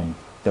his coming.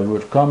 The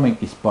word coming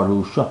is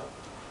parusha.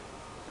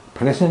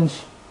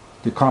 Presence,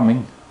 the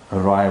coming,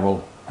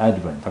 arrival,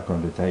 advent,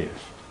 according to Thayers.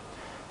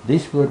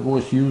 This word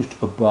was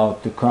used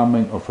about the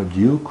coming of a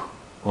duke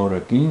or a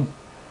king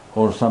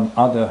or some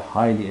other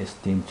highly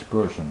esteemed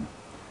person.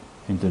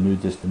 In the New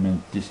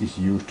Testament this is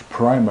used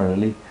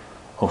primarily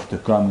of the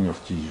coming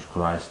of Jesus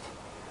Christ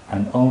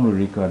and only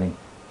regarding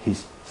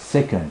his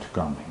second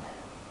coming.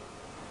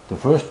 The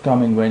first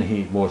coming when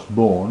he was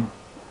born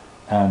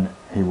and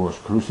he was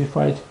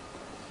crucified.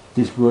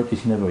 This word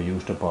is never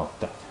used about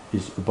that.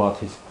 It's about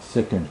his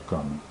second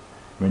coming,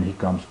 when he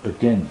comes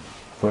again,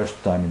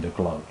 first time in the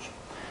clouds.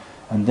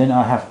 And then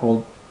I have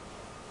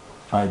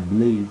I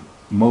believe,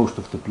 most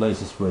of the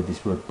places where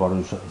this word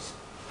parousia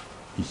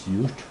is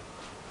used.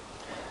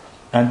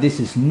 And this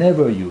is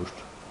never used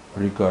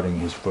regarding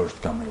his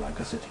first coming, like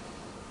I said.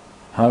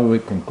 How we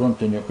can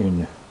continue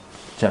in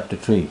chapter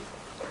 3.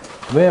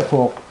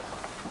 Wherefore,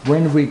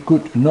 when we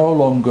could no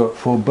longer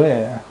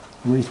forbear,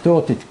 we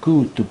thought it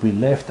good to be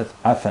left at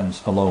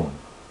Athens alone.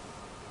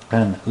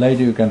 And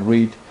later you can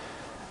read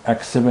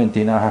Acts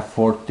 17, I have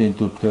 14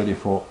 to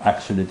 34.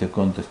 Actually the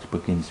context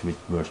begins with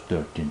verse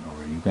 13,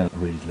 or you can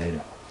read it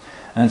later.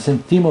 And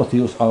sent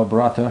Timotheus, our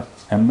brother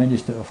and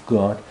minister of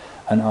God,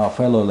 and our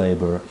fellow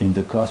laborer in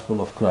the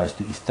gospel of Christ,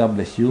 to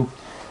establish you,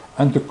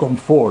 and to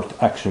comfort,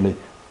 actually,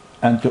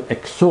 and to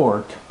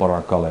exhort,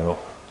 parakaleo,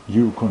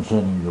 you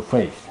concerning your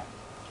faith,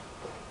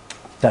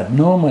 that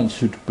no man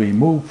should be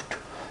moved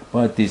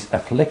by these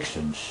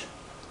afflictions.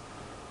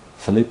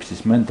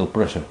 Thlipsis, mental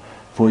pressure.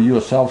 For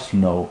yourselves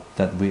know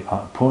that we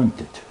are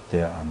appointed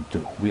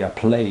thereunto. We are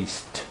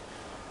placed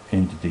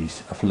into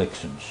these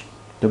afflictions.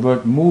 The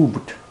word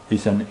moved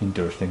is an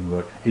interesting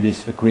word. It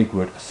is a Greek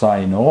word,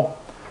 saino.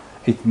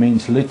 It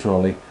means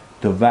literally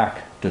to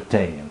wag the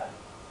tail,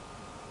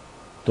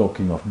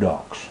 talking of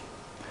dogs.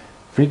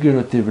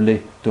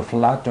 Figuratively, to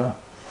flatter,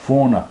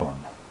 fawn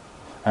upon.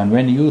 And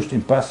when used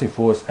in passive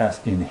voice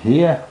as in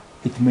here,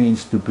 it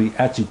means to be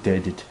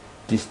agitated,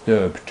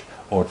 disturbed,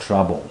 or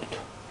troubled.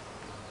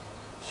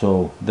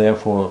 So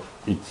therefore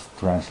it's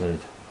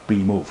translated, be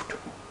moved,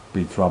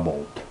 be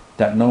troubled.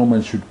 That no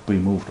man should be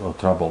moved or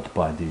troubled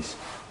by these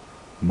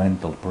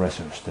mental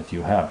pressures that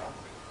you have.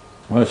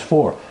 Verse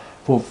 4,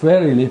 for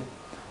verily,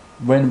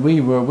 when we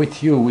were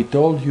with you, we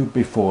told you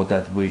before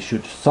that we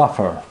should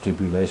suffer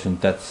tribulation.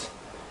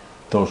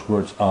 Those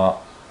words are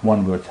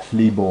one word,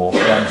 libo,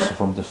 comes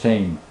from the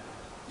same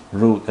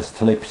root as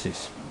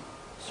thlipsis.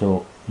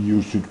 So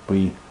you should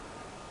be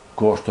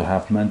caused to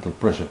have mental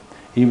pressure,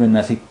 even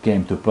as it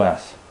came to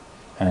pass.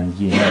 And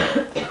ye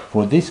know.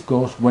 For this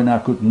cause, when I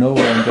could no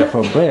longer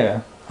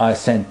forbear, I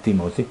sent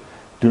Timothy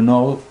to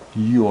know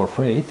your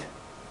faith,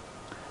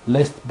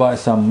 lest by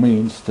some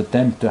means the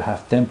tempter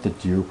have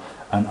tempted you,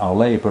 and our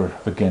labor,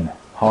 again,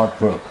 hard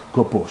work,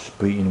 kopos,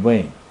 be in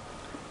vain.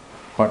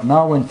 But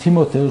now when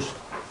Timotheus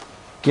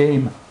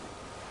came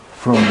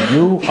from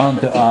you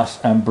unto us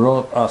and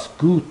brought us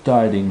good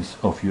tidings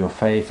of your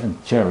faith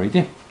and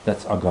charity,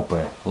 that's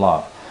agape,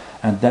 love,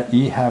 and that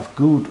ye have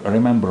good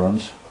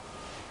remembrance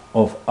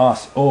of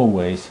us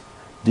always,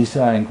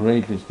 desiring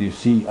greatly to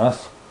see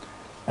us,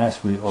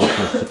 as we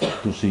also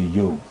to see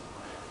you.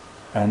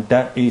 And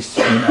that is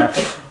in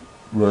Acts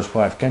verse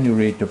 5. Can you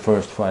read the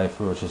first 5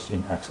 verses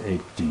in Acts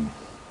 18?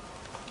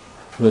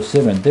 Verse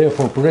 7.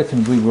 Therefore,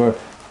 brethren, we were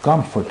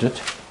comforted,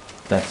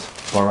 that's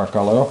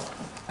parakaleo,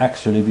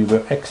 actually we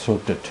were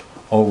exhorted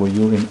over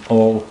you in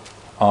all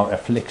our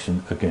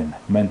affliction, again,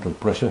 mental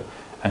pressure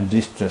and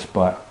distress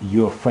by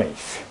your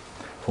faith.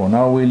 For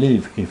now we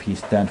live if ye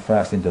stand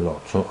fast in the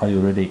Lord. So are you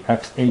ready?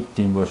 Acts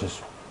 18 verses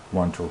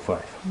 1 through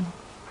 5.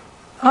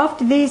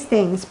 After these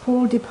things,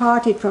 Paul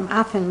departed from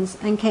Athens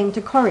and came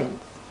to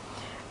Corinth,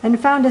 and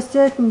found a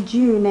certain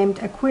Jew named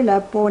Aquila,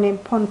 born in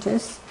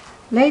Pontus,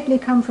 lately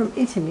come from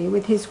Italy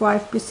with his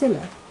wife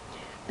Priscilla,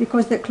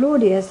 because that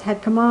Claudius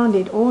had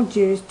commanded all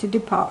Jews to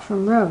depart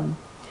from Rome,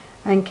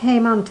 and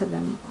came unto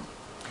them.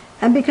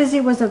 And because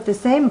he was of the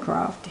same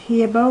craft,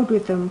 he abode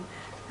with them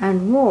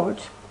and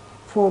wrought,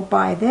 for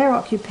by their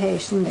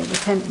occupation they were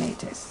tent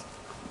makers.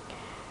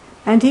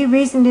 And he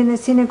reasoned in the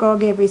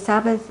synagogue every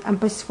Sabbath,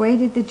 and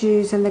persuaded the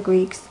Jews and the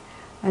Greeks.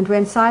 And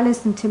when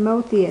Silas and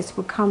Timotheus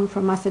were come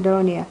from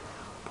Macedonia,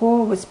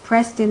 Paul was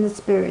pressed in the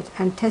Spirit,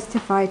 and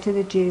testified to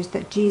the Jews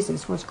that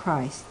Jesus was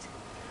Christ.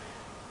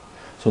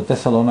 So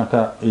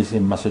Thessalonica is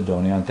in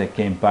Macedonia, and they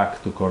came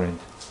back to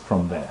Corinth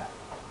from there.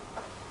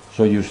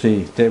 So you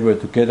see, they were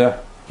together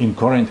in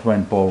Corinth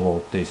when Paul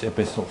wrote these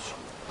epistles.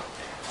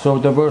 So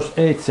the verse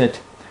 8 said,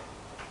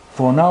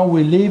 for now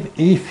we live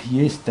if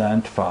ye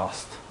stand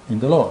fast in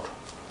the Lord.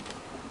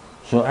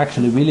 So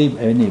actually we live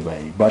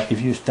anyway, but if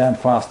you stand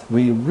fast,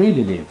 we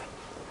really live.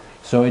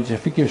 So it's a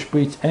figure of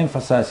speech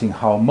emphasizing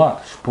how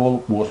much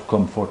Paul was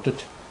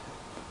comforted,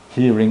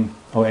 hearing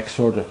or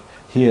exhorted,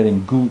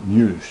 hearing good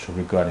news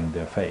regarding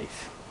their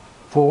faith.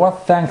 For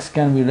what thanks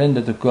can we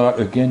render to God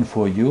again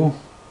for you,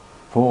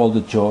 for all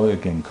the joy,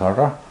 again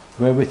kara,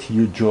 wherewith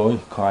you joy,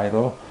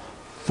 kairo,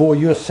 for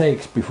your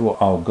sakes before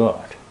our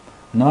God,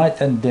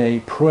 night and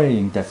day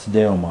praying, that's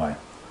deomai,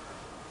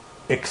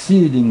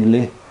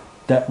 exceedingly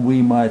that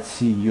we might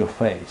see your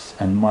face,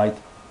 and might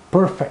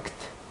perfect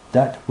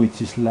that which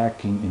is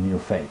lacking in your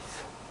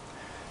faith.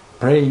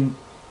 Praying,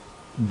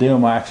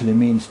 deomai, actually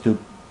means to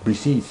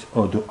beseech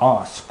or to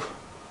ask.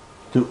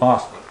 To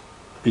ask,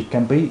 it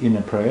can be in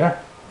a prayer,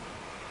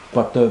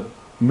 but the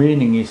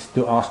meaning is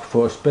to ask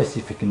for a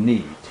specific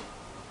need,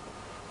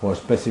 for a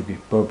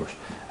specific purpose.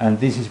 And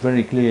this is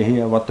very clear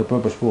here what the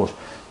purpose was,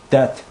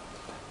 that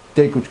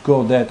they could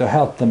go there to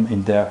help them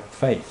in their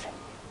faith.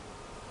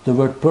 The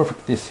word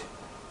perfect is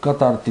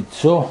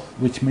katartizo,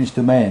 which means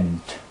to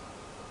mend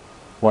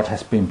what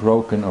has been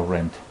broken or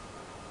rent,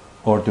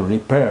 or to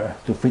repair,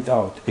 to fit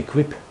out,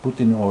 equip, put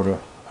in order,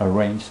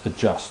 arrange,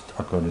 adjust,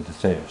 according to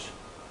Thayers.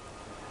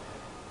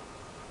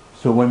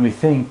 So when we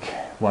think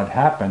what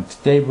happened,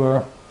 they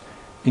were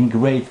in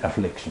great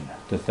affliction,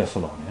 the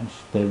Thessalonians.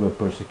 They were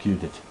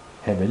persecuted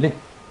heavily.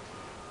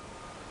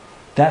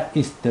 That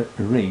is the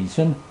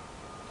reason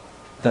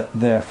that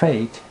their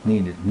faith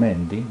needed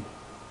mending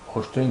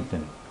or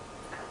strengthening.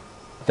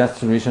 That's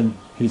the reason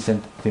he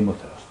sent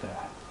Timotheus there.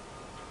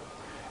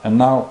 And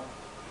now,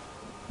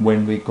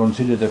 when we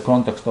consider the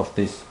context of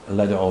this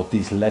letter or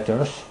these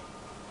letters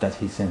that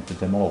he sent to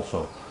them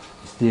also,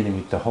 it's dealing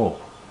with the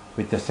hope,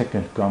 with the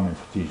second coming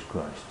of Jesus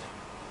Christ.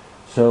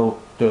 So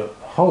the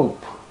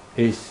hope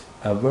is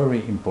a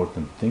very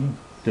important thing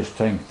to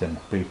strengthen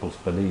people's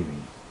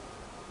believing.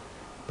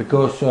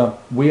 Because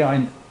we are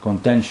in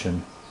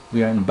contention,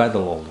 we are in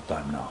battle all the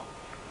time now.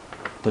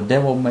 The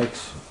devil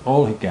makes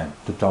all he can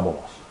to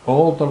trouble us.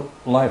 All the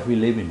life we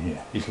live in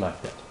here is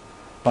like that.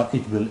 But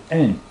it will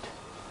end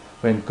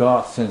when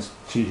God sends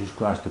Jesus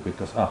Christ to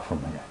pick us up from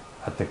here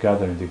at the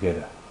gathering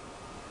together.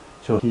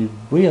 So he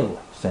will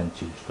send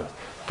Jesus Christ.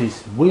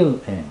 This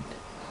will end.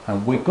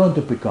 And we're going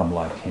to become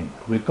like him.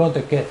 We're going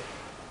to get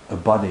a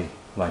body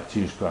like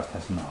Jesus Christ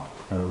has now,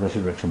 a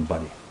resurrection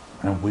body.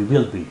 And we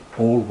will be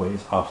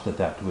always after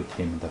that with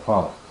him and the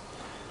Father.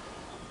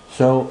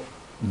 So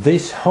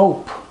this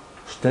hope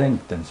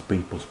strengthens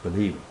people's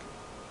believing.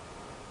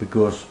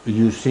 Because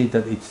you see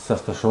that it's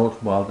just a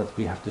short while that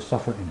we have to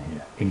suffer in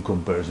here in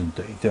comparison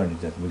to eternity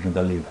that we're going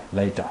to live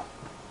later.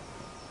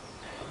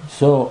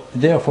 So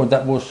therefore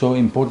that was so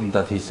important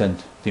that he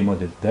sent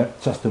Timothy there,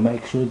 just to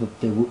make sure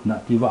that they would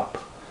not give up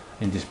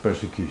in these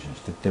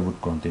persecutions, that they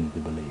would continue to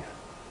believe.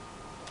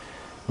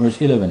 Verse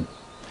 11.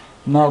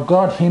 Now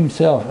God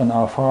himself and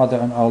our Father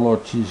and our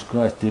Lord Jesus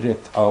Christ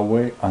direct our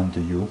way unto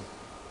you.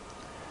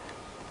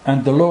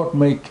 And the Lord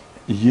make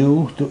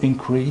you to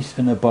increase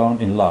and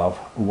abound in love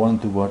one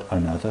toward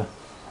another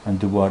and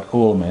toward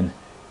all men,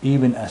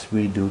 even as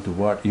we do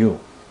toward you.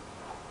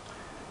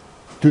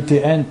 To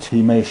the end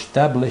he may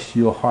establish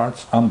your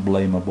hearts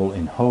unblameable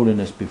in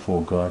holiness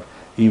before God,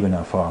 even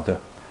our Father,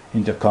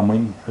 in the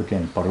coming,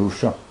 again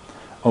Parusha,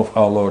 of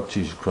our Lord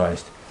Jesus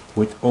Christ,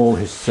 with all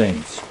his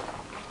saints.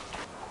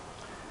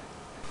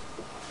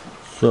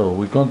 So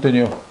we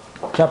continue,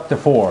 chapter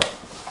 4.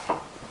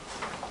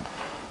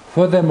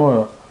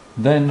 Furthermore,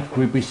 then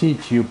we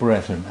beseech you,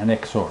 brethren, and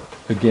exhort,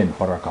 again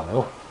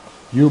parakaleo,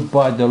 you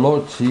by the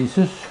Lord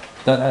Jesus,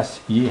 that as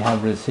ye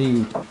have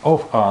received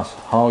of us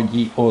how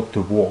ye ought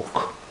to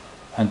walk,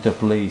 and to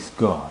please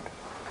God,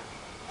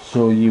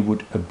 so ye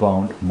would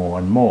abound more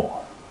and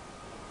more.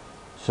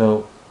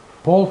 So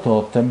Paul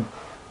taught them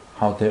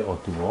how they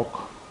ought to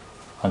walk,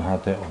 and how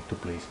they ought to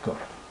please God.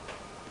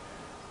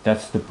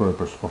 That's the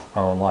purpose of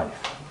our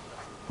life.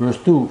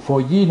 Verse 2, for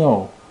ye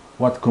know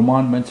what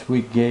commandments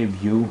we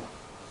gave you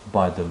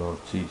by the Lord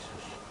Jesus.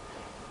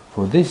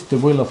 For this the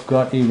will of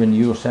God, even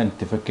your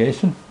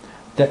sanctification,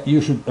 that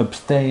you should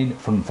abstain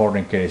from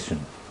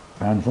fornication.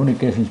 And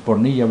fornication is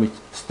porneia, which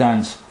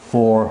stands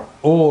for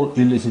all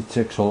illicit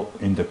sexual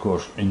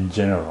intercourse in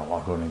general,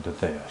 according to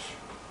Thayers.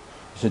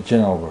 It's a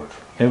general word,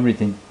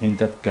 everything in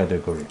that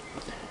category.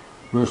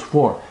 Verse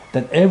 4,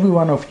 that every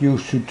one of you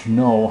should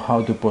know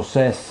how to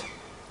possess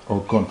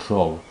or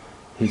control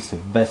his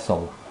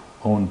vessel,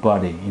 own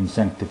body, in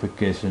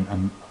sanctification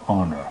and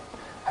honor.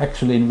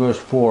 Actually, in verse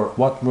 4,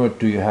 what word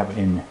do you have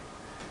in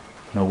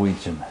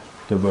Norwegian?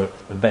 The word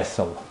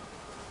vessel.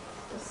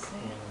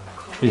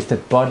 Is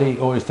that body,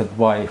 or is that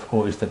wife,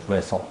 or is that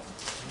vessel?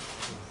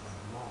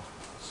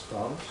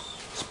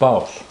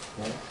 Spouse.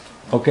 Yeah.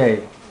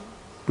 Okay,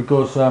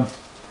 because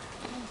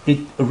it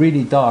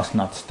really does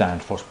not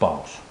stand for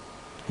spouse.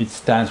 It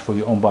stands for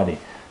your own body.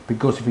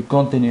 Because if we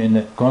continue in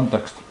the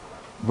context,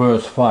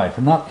 verse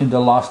 5, not in the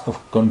lust of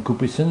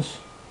concupiscence,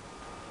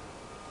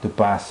 the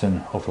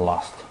passion of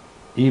lust,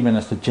 even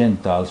as the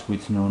Gentiles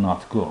which know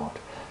not God,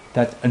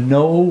 that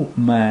no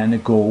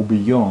man go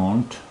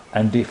beyond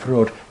and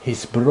defraud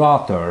his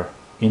brother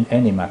in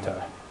any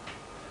matter.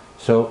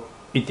 So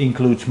it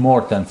includes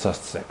more than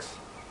just sex.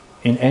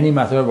 In any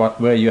matter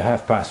where you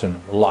have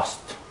passion, lust.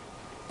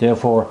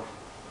 Therefore,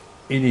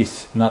 it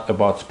is not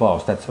about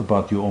spouse, that's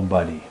about your own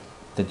body,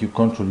 that you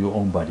control your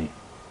own body.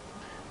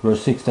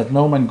 Verse 6, that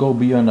no man go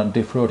beyond and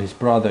defraud his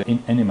brother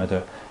in any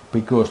matter,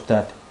 because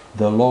that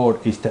the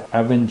Lord is the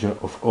avenger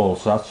of all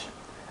such,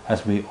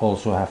 as we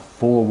also have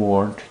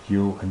forewarned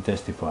you and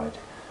testified,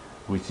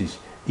 which is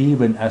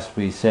even as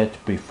we said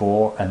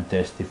before and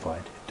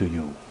testified to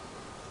you.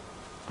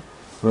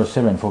 Verse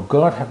 7, for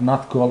God hath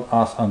not called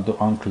us unto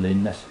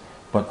uncleanness,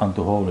 but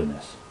unto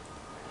holiness.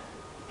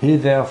 He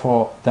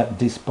therefore that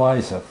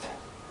despiseth,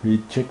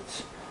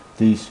 rejects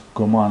these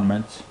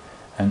commandments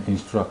and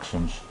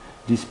instructions,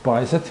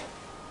 despiseth,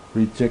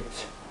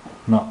 rejects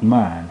not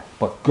man,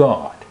 but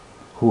God,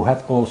 who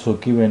hath also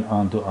given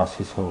unto us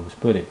his Holy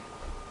Spirit.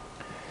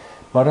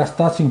 But as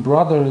touching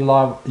brotherly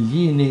love,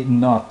 ye need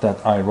not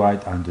that I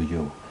write unto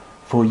you.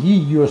 For ye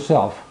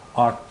yourself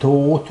are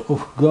taught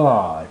of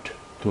God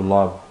to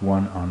love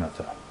one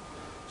another.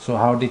 So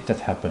how did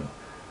that happen?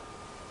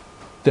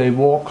 They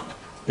walked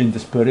in the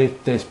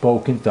Spirit, they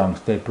spoke in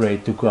tongues, they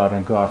prayed to God,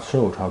 and God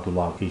showed how to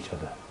love each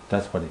other.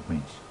 That's what it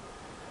means.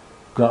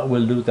 God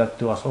will do that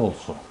to us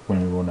also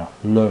when we want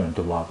to learn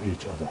to love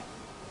each other.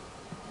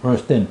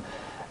 Verse 10.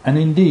 And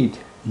indeed,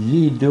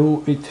 ye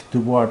do it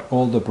toward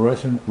all the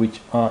brethren which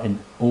are in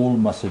all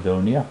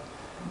Macedonia.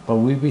 But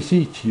we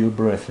beseech you,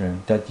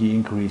 brethren, that ye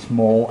increase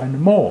more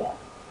and more,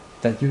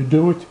 that you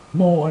do it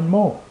more and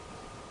more.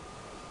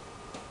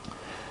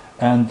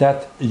 And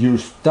that you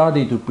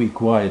study to be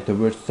quiet. The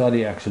word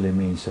study actually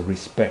means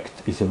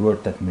respect. It's a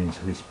word that means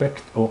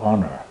respect or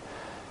honor.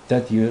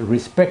 That you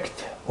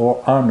respect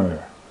or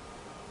honor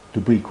to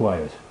be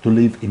quiet, to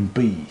live in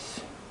peace.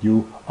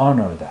 You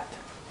honor that.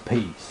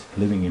 Peace,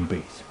 living in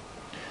peace.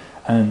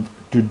 And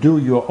to do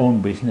your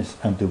own business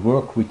and to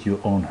work with your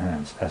own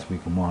hands as we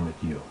commanded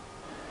you.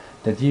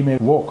 That ye may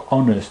walk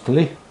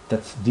honestly,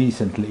 that's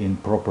decently in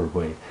proper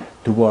way,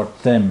 toward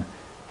them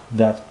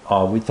that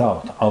are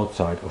without,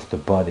 outside of the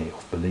body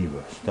of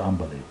believers, the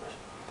unbelievers.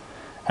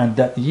 And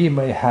that ye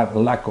may have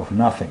lack of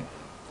nothing.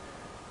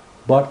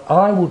 But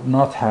I would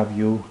not have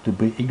you to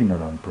be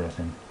ignorant,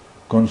 brethren,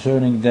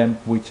 concerning them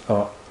which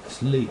are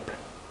asleep,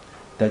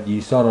 that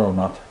ye sorrow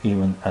not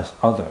even as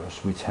others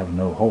which have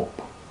no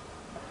hope.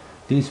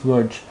 These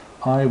words,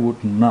 I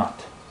would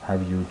not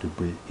have you to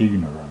be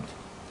ignorant,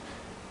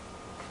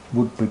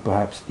 would be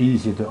perhaps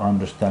easy to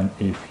understand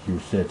if you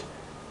said,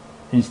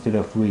 instead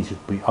of we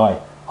should be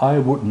I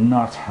would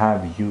not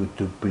have you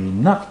to be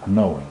not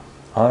knowing.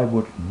 I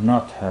would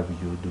not have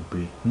you to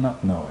be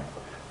not knowing.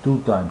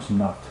 2 times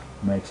not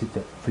makes it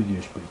a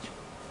figure speech.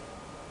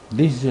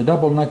 This is a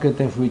double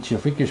negative which a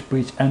figure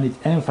speech, and it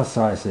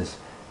emphasizes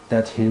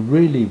that he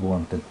really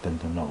wanted them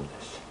to know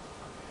this.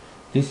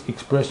 This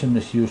expression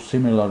is used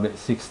similarly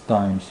 6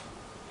 times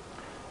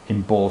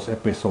in Paul's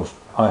epistles.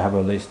 I have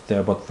a list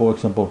there, but for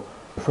example,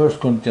 1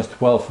 Corinthians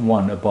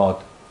 12:1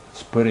 about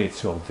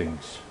spiritual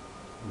things.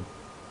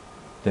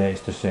 There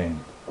is the same.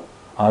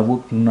 I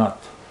would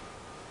not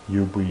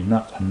you be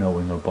not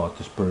knowing about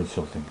the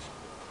spiritual things.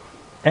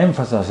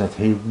 Emphasize that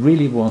he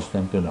really wants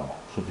them to know.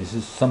 So this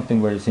is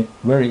something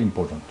very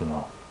important to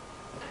know.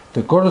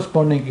 The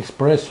corresponding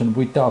expression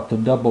without the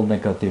double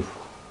negative,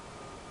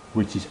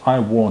 which is I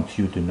want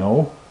you to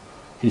know,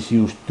 is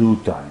used 2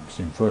 times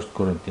in 1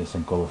 Corinthians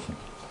and Colossians.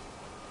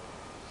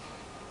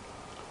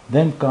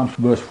 Then comes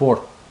verse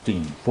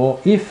 14. For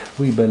if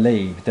we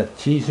believe that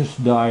Jesus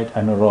died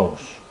and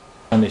arose,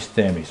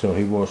 anistemi, so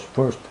he was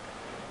first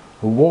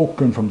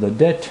awoken from the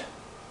death,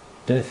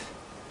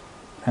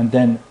 and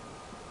then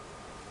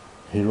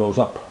he rose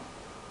up,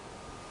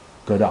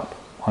 got up,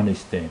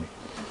 anistemi.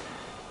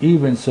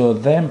 Even so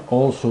them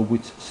also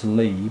which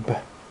sleep,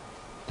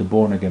 the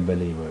born again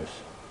believers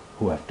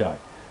who have died,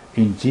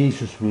 in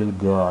Jesus will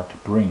God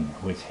bring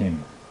with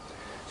him.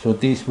 So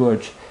these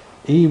words,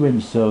 even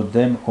so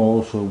them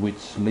also which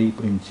sleep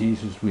in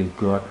Jesus will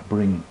God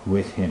bring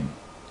with him.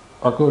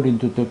 According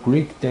to the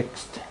Greek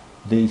text,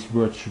 these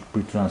words should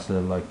be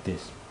translated like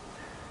this.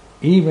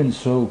 Even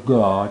so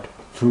God,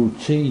 through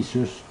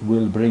Jesus,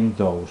 will bring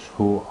those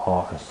who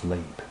are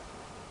asleep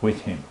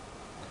with him.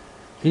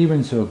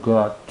 Even so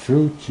God,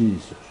 through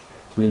Jesus,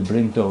 will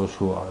bring those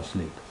who are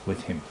asleep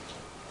with him.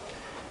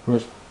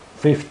 Verse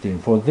 15.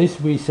 For this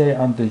we say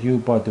unto you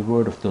by the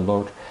word of the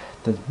Lord,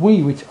 that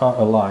we which are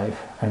alive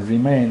and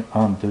remain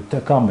unto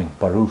the coming,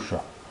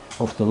 parusha,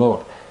 of the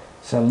Lord,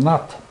 shall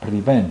not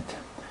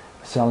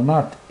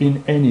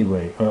in any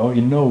way or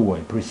in no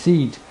way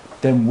precede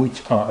them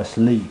which are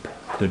asleep,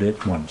 the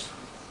dead ones.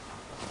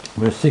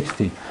 Verse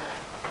 16.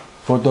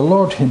 For the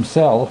Lord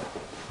himself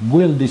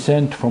will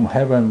descend from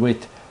heaven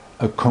with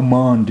a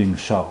commanding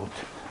shout,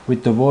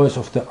 with the voice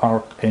of the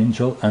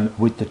archangel and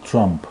with the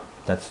trump,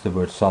 that's the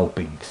word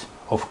salpinx,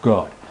 of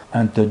God.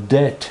 And the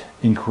dead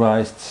in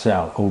Christ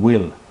shall or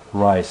will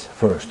rise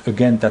first.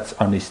 Again, that's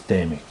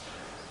anistemi.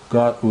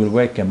 God will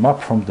wake them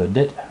up from the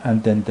dead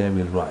and then they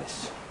will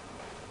rise.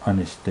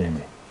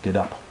 Anistemi, get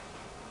up.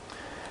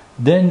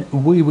 Then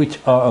we which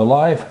are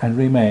alive and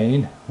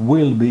remain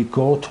will be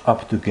caught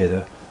up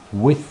together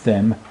with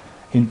them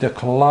in the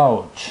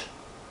clouds,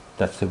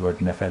 that's the word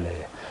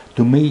nephele,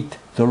 to meet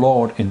the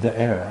Lord in the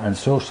air, and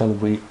so shall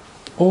we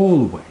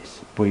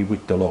always be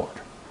with the Lord.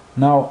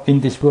 Now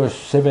in this verse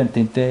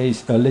 17 there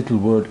is a little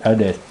word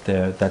added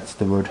there, that's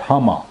the word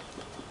hama.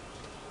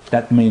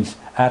 That means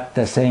at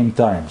the same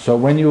time. So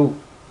when you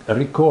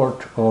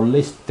record or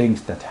list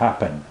things that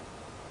happen,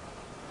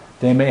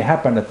 they may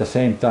happen at the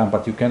same time,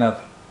 but you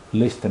cannot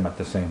list them at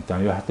the same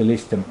time. You have to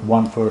list them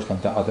one first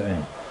and the other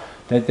end.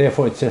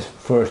 Therefore it says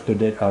first the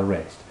dead are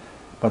raised.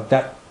 But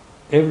that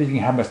everything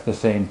happens at the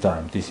same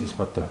time. This is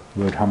what the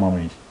word hama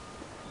means.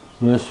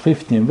 Verse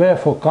 15.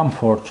 Wherefore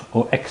comfort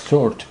or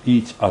exhort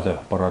each other,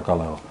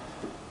 parakaleo,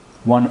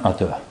 one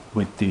other,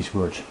 with these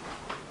words.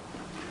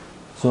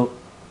 So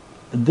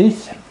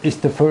this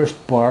is the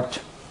first part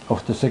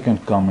of the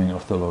second coming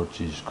of the Lord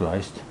Jesus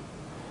Christ,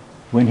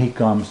 when he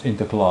comes in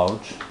the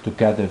clouds to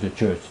gather the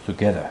church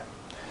together.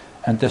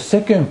 And the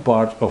second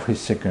part of his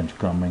second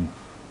coming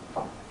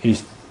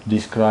is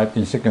described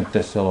in 2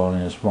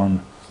 Thessalonians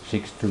 1,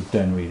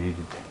 6-10. We read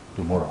it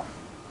tomorrow.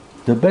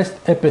 The best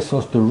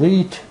epistles to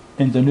read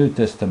in the New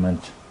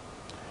Testament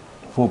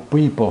for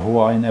people who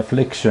are in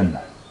affliction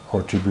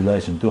or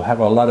tribulation, to have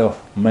a lot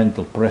of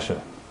mental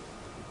pressure.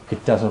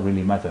 It doesn't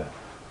really matter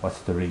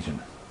what's the reason.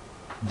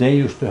 They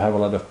used to have a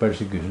lot of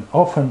persecution.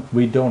 Often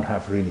we don't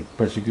have really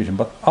persecution,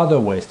 but other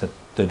ways that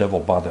the devil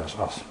bothers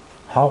us.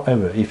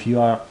 However, if you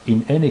are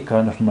in any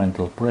kind of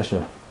mental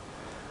pressure,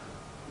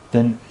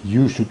 then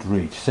you should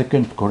read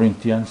 2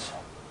 Corinthians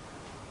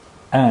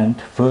and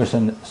 1st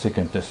and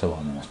 2nd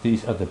Thessalonians.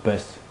 These are the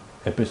best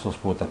epistles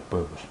for that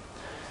purpose.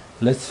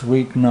 Let's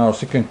read now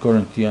 2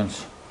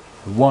 Corinthians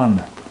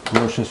 1,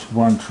 verses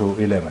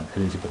 1-11.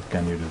 Elizabeth,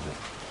 can you do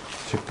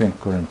that? 2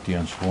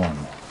 Corinthians 1.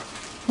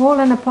 Paul,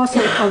 an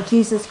apostle of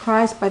Jesus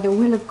Christ by the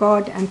will of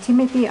God, and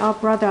Timothy, our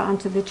brother,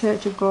 unto the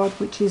church of God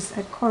which is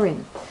at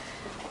Corinth,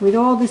 with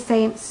all the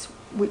saints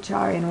which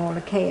are in all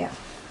Achaia.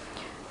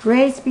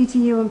 Grace be to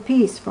you and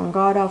peace from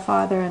God our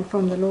Father and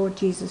from the Lord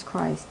Jesus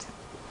Christ.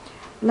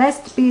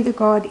 Blessed be the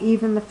God,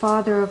 even the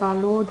Father of our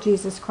Lord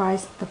Jesus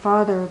Christ, the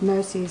Father of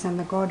mercies and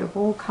the God of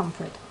all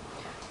comfort,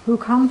 who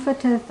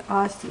comforteth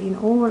us in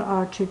all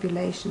our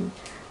tribulation,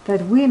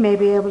 that we may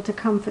be able to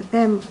comfort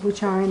them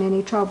which are in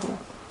any trouble,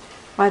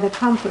 by the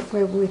comfort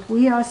wherewith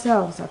we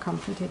ourselves are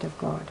comforted of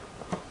God.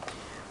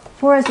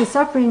 For as the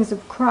sufferings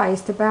of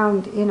Christ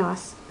abound in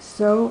us,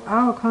 so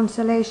our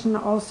consolation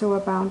also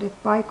aboundeth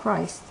by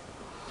Christ.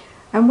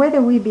 And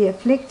whether we be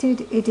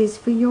afflicted, it is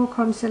for your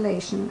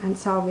consolation and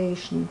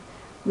salvation,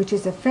 which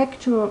is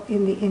effectual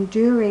in the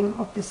enduring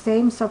of the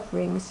same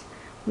sufferings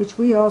which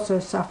we also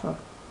suffer.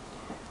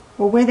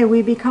 Or whether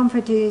we be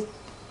comforted,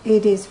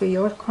 it is for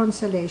your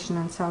consolation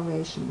and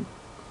salvation.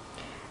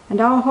 And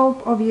our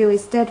hope of you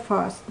is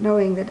steadfast,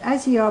 knowing that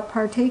as ye are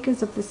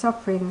partakers of the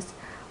sufferings,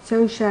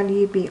 so shall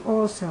ye be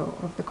also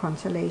of the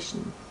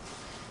consolation.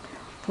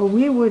 For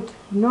we would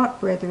not,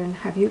 brethren,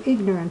 have you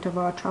ignorant of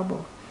our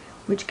trouble,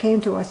 which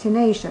came to us in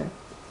Asia,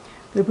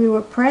 that we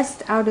were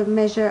pressed out of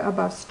measure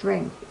above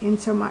strength,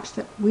 insomuch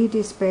that we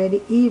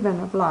despaired even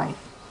of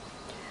life.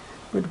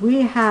 But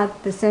we had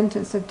the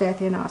sentence of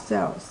death in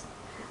ourselves,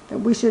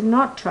 that we should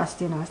not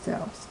trust in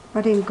ourselves,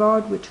 but in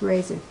God which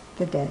raiseth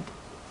the dead,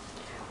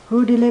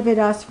 who delivered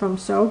us from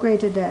so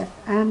great a death,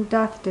 and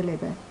doth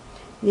deliver,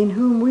 in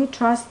whom we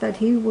trust that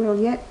he will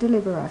yet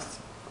deliver us.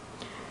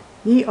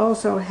 Ye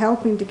also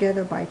helping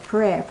together by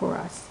prayer for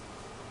us,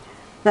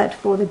 that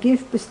for the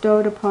gift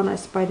bestowed upon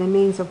us by the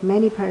means of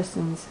many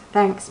persons,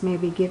 thanks may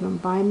be given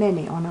by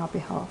many on our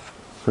behalf.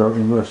 So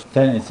in verse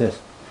 10 it says,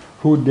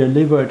 who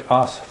delivered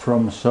us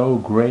from so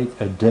great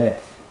a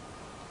death.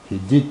 He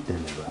did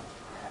deliver.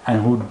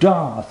 And who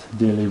doth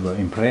deliver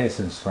in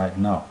presence right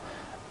now.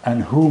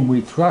 And whom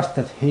we trust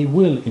that he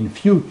will in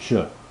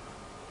future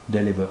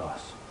deliver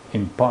us.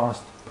 In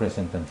past,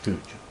 present and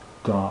future.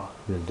 God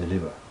will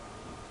deliver.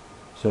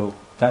 So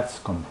that's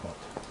comfort.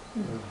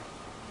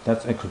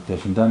 That's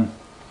exhortation. Then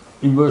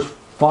in verse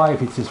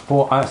 5 it says,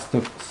 for as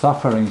the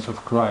sufferings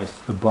of Christ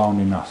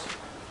abound in us.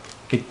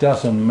 It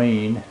doesn't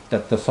mean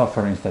that the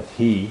sufferings that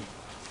he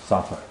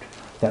suffered,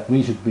 that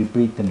we should be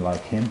beaten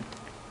like him,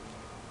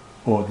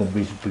 or that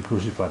we should be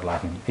crucified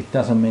like him. It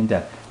doesn't mean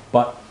that.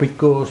 But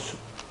because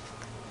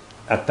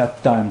at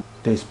that time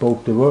they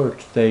spoke the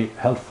word, they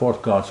held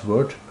forth God's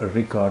word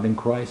regarding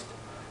Christ,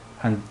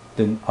 and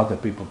then other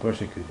people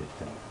persecuted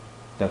them.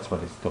 That's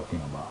what it's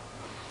talking about.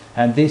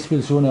 And this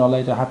will sooner or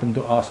later happen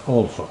to us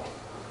also.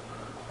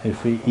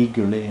 If we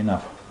eagerly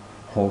enough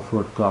hold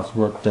forth God's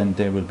word, then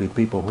there will be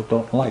people who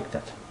don't like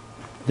that.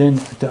 Then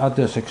the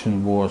other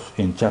section was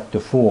in chapter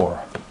 4.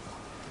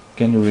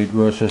 Can you read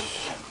verses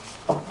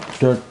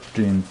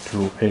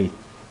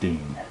 13-18?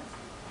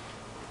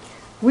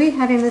 We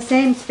having the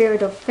same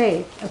spirit of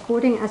faith,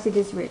 according as it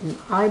is written,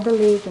 I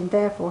believe and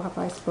therefore have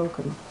I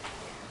spoken.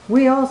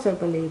 We also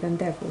believe and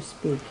therefore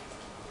speak,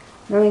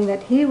 knowing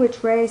that he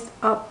which raised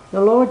up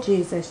the Lord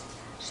Jesus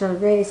shall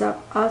raise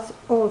up us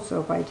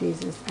also by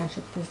Jesus, and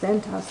shall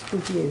present us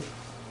with you.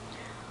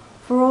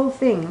 For all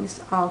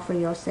things are for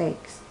your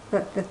sakes,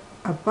 that the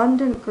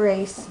abundant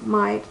grace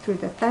might, through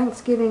the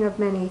thanksgiving of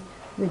many,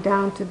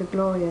 redound to the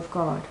glory of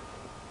God.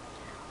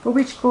 For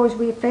which cause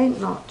we faint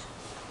not,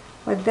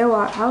 but though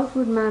our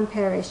outward man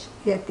perish,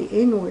 yet the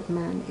inward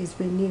man is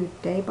renewed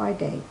day by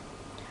day.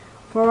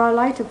 For our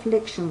light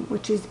affliction,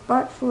 which is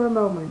but for a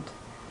moment,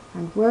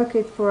 and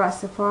worketh for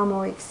us a far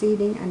more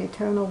exceeding and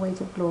eternal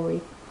weight of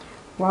glory,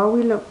 while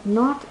we look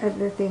not at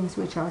the things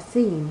which are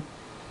seen,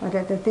 but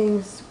at the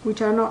things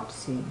which are not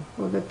seen.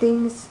 For the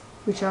things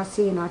which are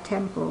seen are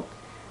temporal,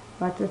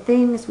 but the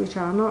things which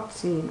are not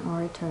seen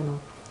are eternal.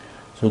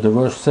 So the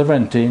verse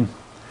 17,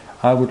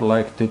 I would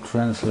like to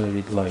translate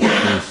it like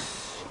this.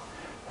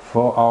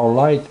 For our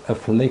light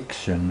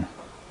affliction,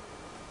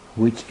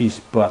 which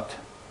is but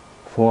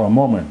for a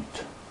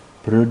moment,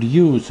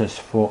 produces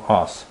for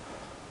us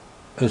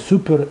a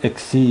super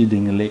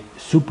exceeding,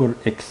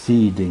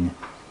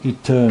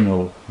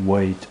 eternal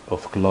weight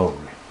of glory.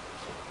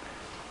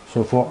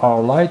 So for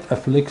our light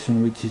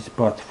affliction, which is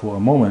but for a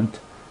moment,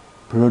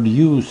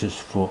 produces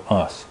for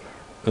us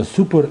a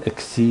super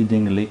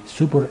exceeding,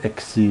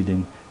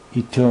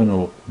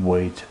 eternal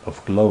weight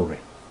of glory.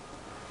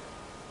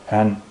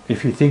 And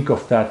if you think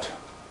of that,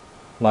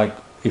 like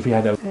if you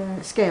had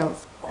a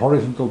scales,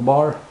 horizontal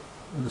bar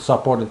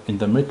supported in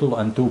the middle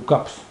and two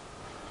cups,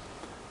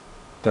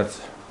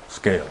 that's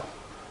scale.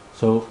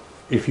 So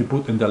if you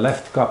put in the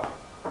left cup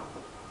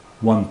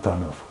 1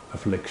 ton of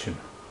affliction,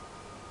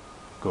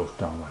 goes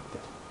down like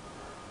that.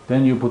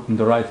 Then you put in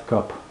the right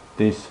cup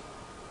this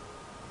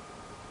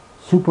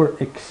super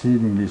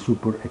exceeding,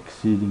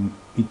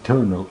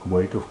 eternal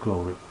weight of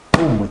glory.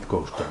 Boom, it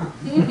goes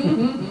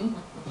down.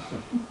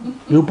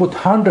 You put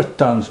 100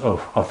 tons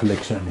of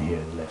affliction here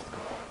in the left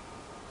cup.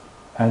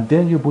 And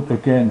then you put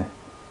again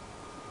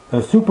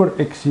a super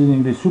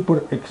exceeding,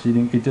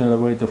 eternal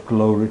weight of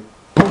glory.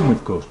 Boom,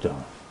 it goes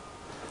down.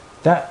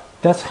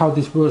 That's how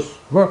this verse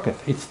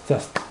worketh. It's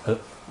just a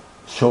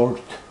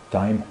short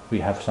time. We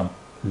have some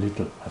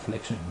little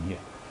affliction in here.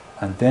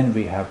 And then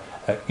we have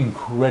an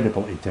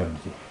incredible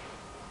eternity.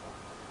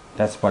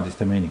 That's what is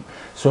the meaning.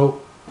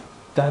 So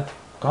that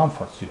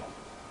comforts you.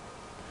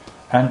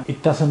 And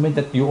it doesn't mean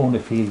that you only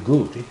feel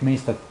good. It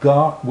means that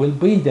God will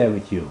be there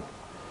with you.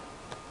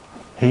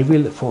 He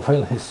will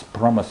fulfill His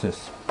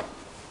promises.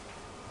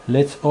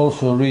 Let's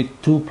also read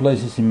 2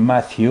 places in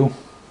Matthew.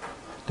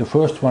 The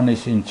first one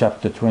is in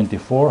chapter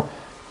 24.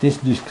 This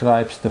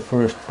describes the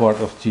first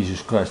part of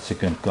Jesus Christ's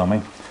second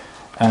coming.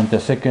 And the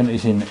second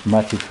is in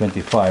Matthew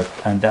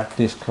 25, and that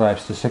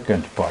describes the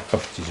second part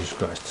of Jesus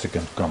Christ's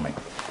second coming.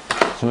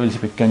 So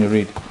Elizabeth, can you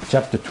read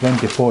chapter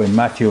 24 in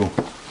Matthew,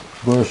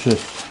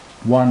 verses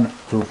 1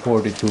 through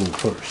 42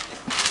 first?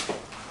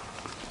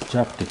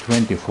 Chapter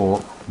 24,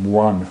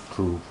 1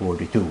 through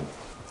 42.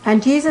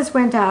 And Jesus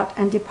went out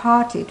and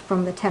departed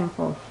from the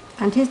temple,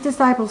 and his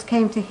disciples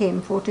came to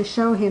him for to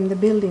show him the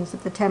buildings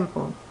of the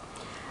temple.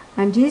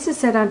 And Jesus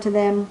said unto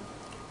them,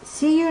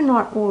 See you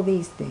not all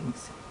these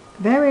things?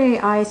 Verily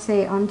I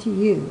say unto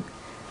you,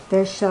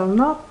 there shall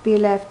not be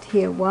left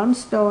here one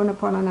stone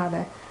upon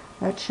another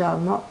that shall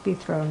not be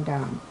thrown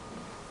down.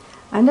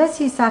 And as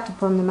he sat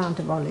upon the Mount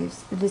of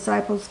Olives, the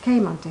disciples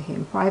came unto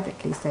him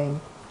privately,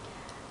 saying,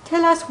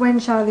 Tell us, when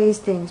shall these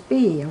things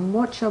be, and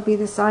what shall be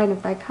the sign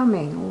of thy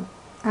coming,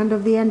 and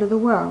of the end of the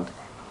world?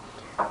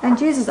 And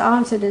Jesus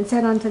answered and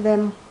said unto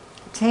them,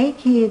 Take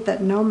heed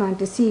that no man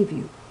deceive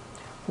you.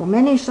 For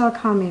many shall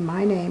come in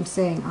my name,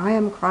 saying, I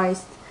am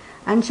Christ,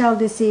 and shall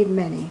deceive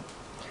many.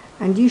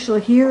 And ye shall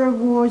hear of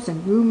wars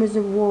and rumours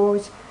of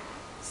wars.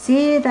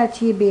 See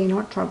that ye be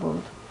not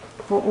troubled.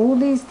 For all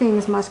these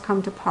things must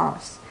come to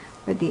pass,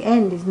 but the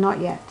end is not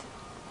yet.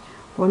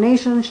 For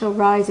nation shall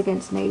rise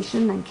against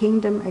nation, and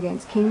kingdom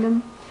against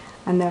kingdom,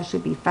 and there shall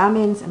be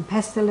famines and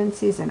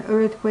pestilences and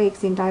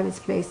earthquakes in divers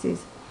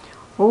places.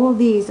 All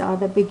these are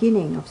the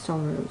beginning of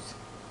sorrows.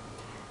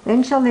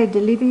 Then shall they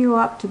deliver you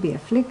up to be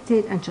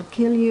afflicted, and shall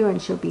kill you, and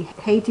shall be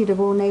hated of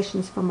all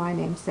nations for my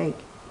name's sake.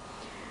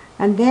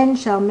 And then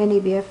shall many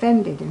be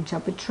offended, and shall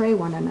betray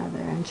one another,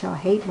 and shall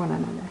hate one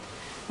another.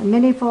 And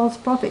many false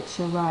prophets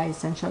shall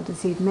rise, and shall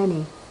deceive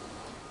many.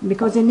 And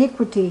because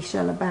iniquity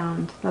shall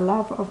abound, the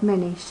love of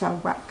many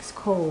shall wax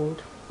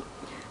cold.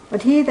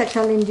 But he that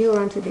shall endure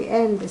unto the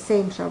end, the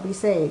same shall be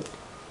saved.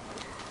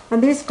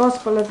 And this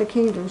gospel of the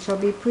kingdom shall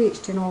be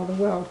preached in all the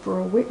world for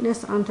a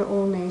witness unto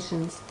all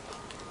nations.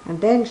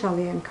 And then shall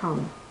the end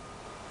come.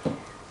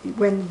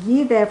 When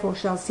ye therefore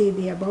shall see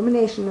the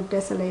abomination of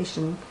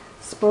desolation,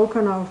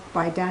 spoken of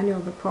by Daniel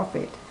the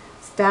prophet,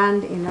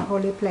 stand in the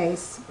holy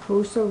place,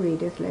 whoso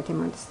readeth, let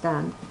him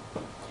understand.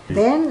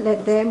 Then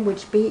let them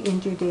which be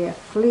in Judea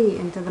flee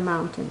into the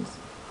mountains.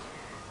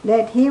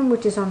 Let him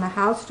which is on the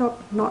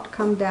housetop not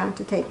come down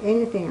to take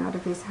anything out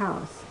of his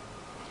house.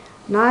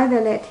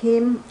 Neither let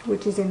him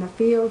which is in the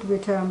field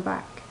return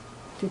back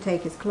to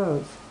take his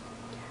clothes.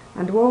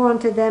 And woe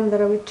unto them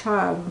that are with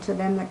child, and to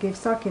them that give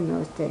suck in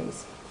those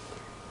days.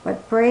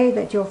 But pray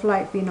that your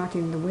flight be not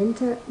in the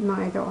winter,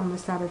 neither on the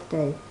Sabbath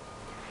day.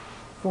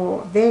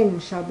 For then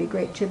shall be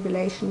great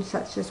tribulation,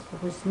 such as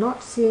was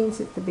not seen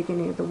since the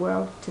beginning of the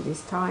world to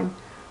this time,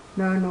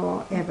 no,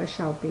 nor ever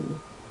shall be.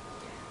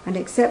 And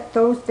except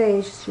those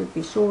days should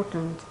be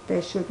shortened,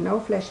 there should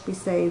no flesh be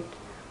saved,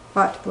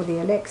 but for the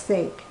elect's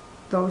sake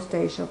those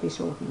days shall be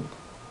shortened.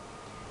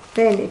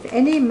 Then if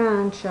any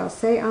man shall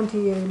say unto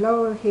you,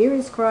 Lo, here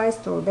is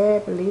Christ, or there,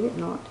 believe it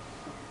not.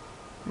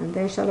 And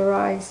there shall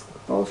arise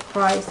false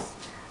Christs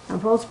and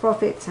false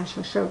prophets, and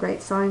shall show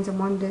great signs and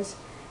wonders,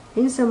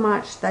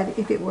 insomuch that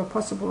if it were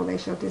possible they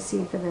shall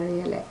deceive the very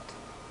elect.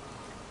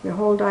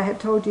 Behold, I have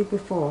told you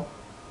before.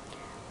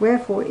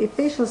 Wherefore, if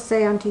they shall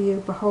say unto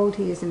you, Behold,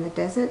 he is in the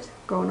desert,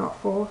 go not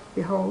forth.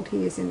 Behold,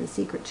 he is in the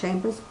secret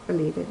chambers,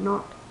 believe it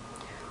not.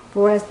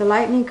 For as the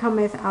lightning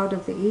cometh out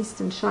of the east,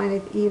 and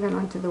shineth even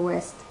unto the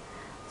west,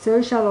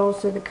 so shall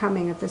also the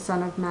coming of the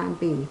Son of Man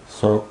be.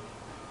 So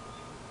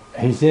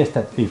he says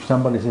that if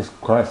somebody says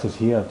Christ is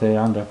here, they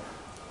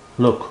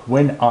Look,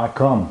 when I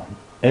come,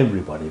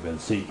 everybody will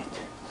see it.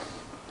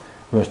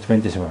 Verse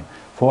 27.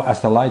 For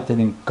as the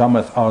lightning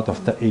cometh out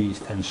of the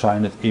east and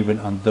shineth even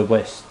on the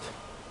west,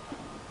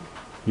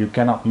 you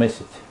cannot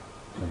miss it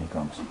when he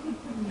comes.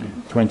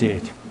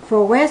 28.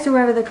 For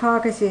wheresoever the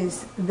carcass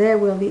is, there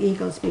will the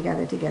eagles be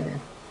gathered together.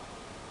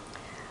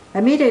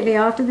 Immediately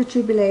after the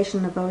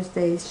tribulation of those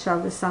days shall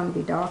the sun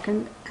be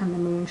darkened, and the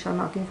moon shall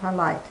not give her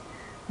light,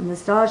 and the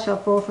stars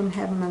shall fall from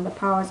heaven, and the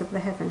powers of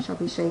the heaven shall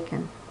be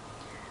shaken.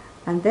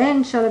 And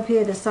then shall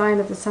appear the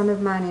sign of the Son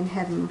of Man in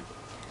heaven,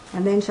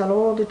 and then shall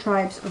all the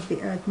tribes of the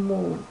earth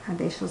mourn, and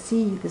they shall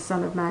see the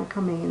Son of Man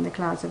coming in the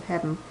clouds of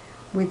heaven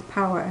with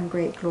power and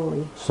great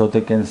glory. So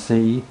they can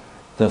see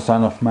the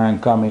Son of Man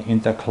coming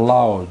in the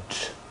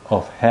clouds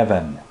of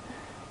heaven.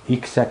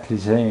 Exactly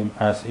same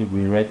as if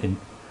we read in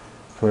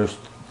 1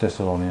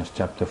 Thessalonians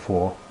chapter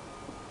 4,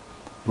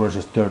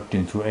 verses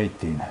 13 through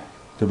 18.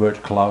 The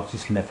word clouds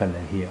is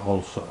Nephele here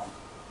also.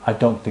 I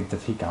don't think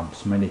that he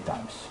comes many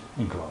times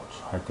in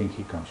clouds. I think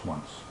he comes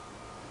once.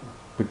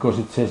 Because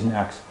it says in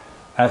Acts,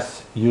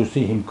 as you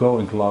see him go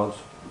in clouds,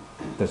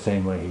 the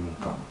same way he will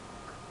come.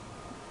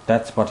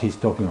 That's what he's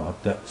talking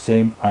about, the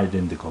same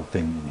identical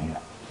thing in here.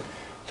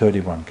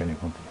 31, can you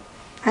continue?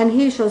 And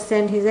he shall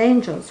send his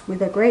angels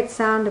with a great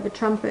sound of a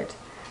trumpet,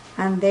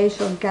 and they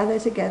shall gather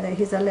together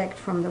his elect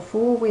from the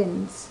four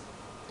winds,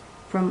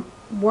 from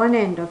one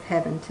end of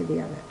heaven to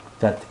the other.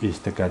 That is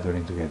the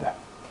gathering together.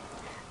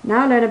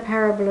 Now learn a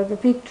parable of the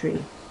fig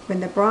tree. When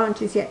the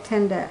branch is yet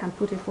tender and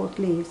putteth forth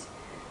leaves,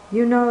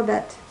 you know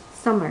that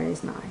summer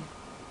is nigh.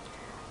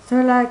 So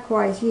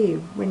likewise you,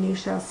 when you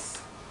shall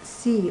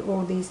see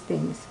all these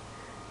things,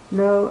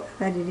 know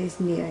that it is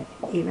near,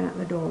 even at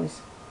the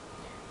doors.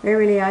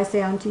 Verily I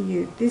say unto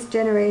you, this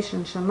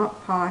generation shall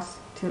not pass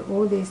till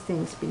all these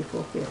things be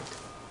fulfilled.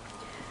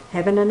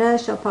 Heaven and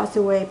earth shall pass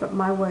away, but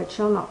my word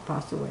shall not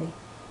pass away.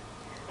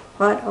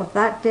 But of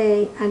that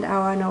day and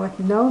hour knoweth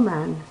no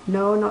man,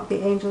 no, not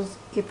the angels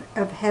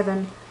of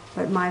heaven,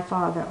 but my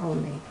Father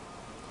only.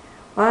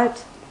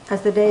 But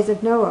as the days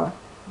of Noah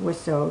were,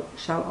 so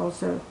shall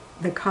also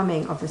the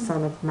coming of the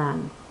Son of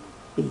Man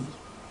be.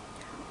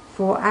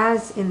 For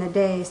as in the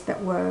days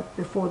that were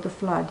before the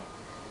flood,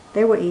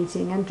 they were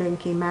eating and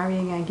drinking,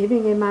 marrying and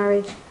giving in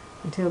marriage,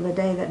 until the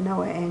day that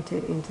Noah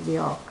entered into the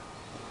ark,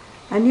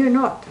 and knew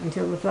not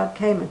until the flood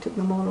came and took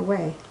them all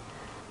away.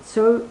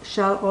 So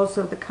shall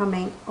also the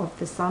coming of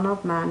the Son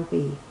of Man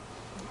be.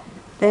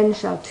 Then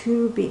shall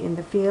two be in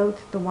the field,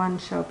 the one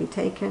shall be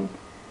taken,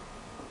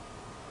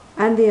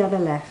 and the other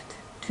left.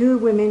 Two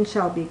women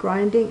shall be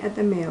grinding at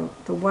the mill,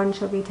 the one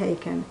shall be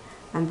taken,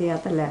 and the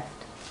other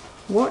left.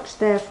 Watch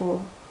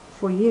therefore,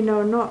 for ye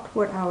know not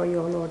what hour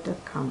your Lord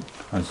doth come.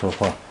 And so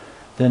far.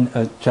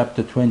 Then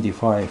chapter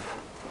 25,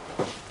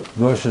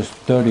 verses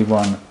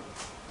 31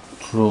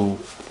 through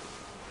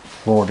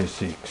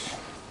 46.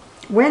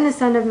 When the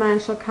Son of Man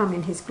shall come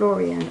in his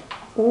glory, and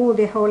all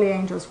the holy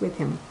angels with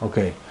him.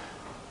 Okay.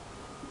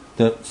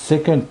 The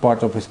second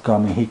part of his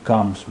coming, he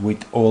comes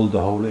with all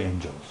the holy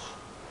angels.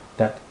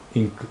 That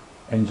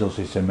angels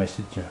is a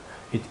messenger.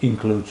 It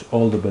includes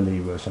all the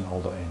believers and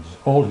all the angels.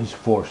 All his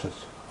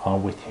forces are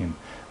with him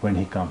when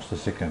he comes the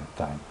second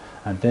time.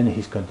 And then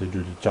he's going to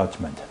do the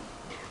judgment.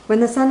 When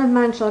the Son of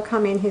Man shall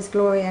come in his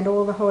glory, and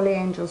all the holy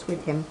angels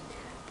with him,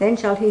 then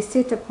shall he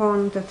sit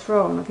upon the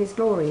throne of his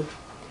glory.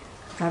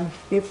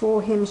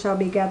 Before him shall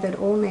be gathered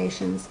all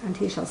nations, and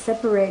he shall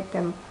separate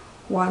them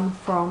one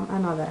from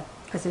another,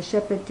 as a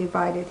shepherd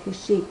divideth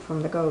his sheep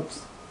from the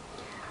goats.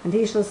 And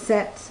he shall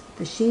set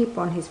the sheep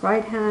on his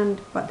right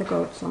hand, but the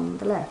goats on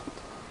the left.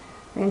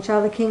 Then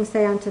shall the king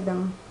say unto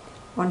them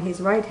on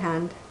his right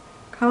hand,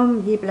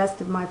 Come, ye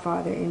blessed of my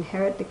Father,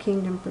 inherit the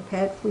kingdom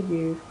prepared for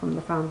you from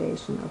the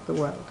foundation of the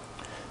world.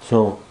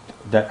 So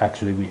that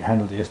actually we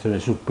handled yesterday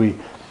should be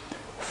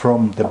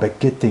from the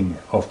begetting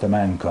of the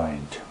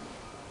mankind.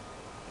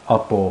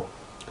 Apo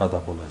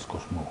katapoles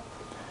kosmo.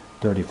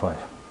 35.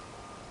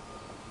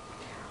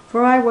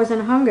 For I was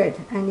an hungered,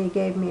 and ye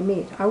gave me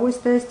meat. I was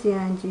thirsty,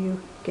 and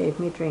you gave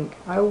me drink.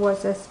 I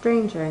was a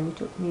stranger, and you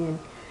took me in.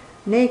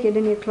 Naked,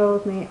 and you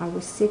clothed me. I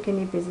was sick, and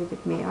you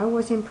visited me. I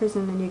was in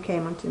prison, and you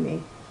came unto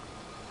me.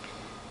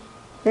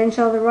 Then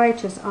shall the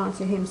righteous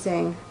answer him,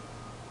 saying,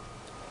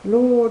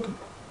 Lord,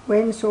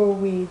 when saw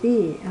we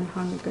thee an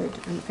hungered,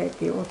 and fed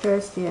thee, or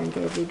thirsty, and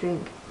gave thee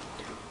drink?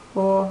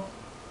 Or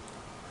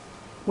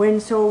when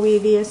saw we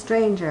thee a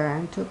stranger,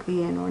 and took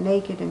thee in, or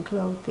naked, and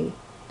clothed thee?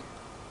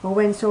 Or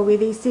when saw we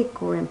thee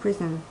sick, or in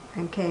prison,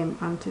 and came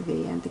unto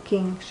thee? And the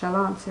king shall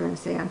answer and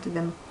say unto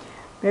them,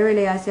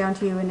 Verily I say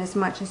unto you,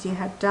 inasmuch as ye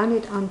have done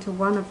it unto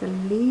one of the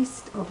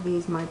least of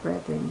these my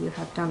brethren, you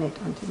have done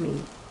it unto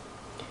me.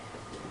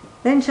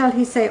 Then shall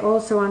he say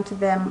also unto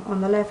them on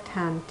the left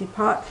hand,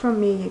 Depart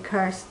from me, ye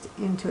cursed,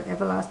 into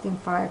everlasting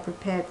fire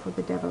prepared for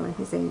the devil and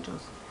his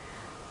angels.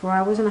 For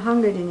I was an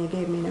hungered, and ye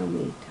gave me no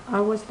meat.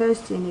 I was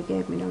thirsty, and ye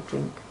gave me no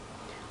drink.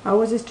 I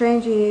was a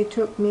stranger, and ye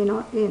took me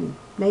not in.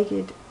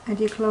 Naked, and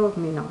ye clothed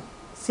me not.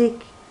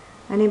 Sick,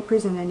 and in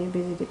prison, and ye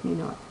visited me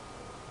not.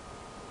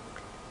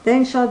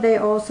 Then shall they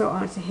also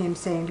answer him,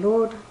 saying,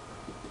 Lord,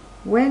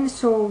 When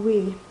saw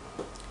we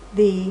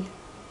thee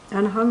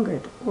an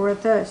hungered, or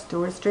athirst,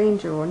 or a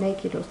stranger, or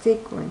naked, or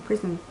sick, or in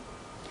prison,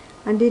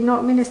 and did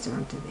not minister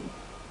unto thee?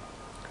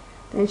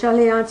 Then shall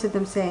he answer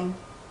them, saying,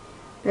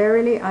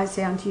 Verily I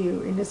say unto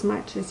you,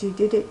 inasmuch as you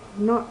did it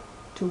not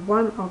to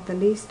one of the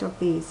least of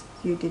these,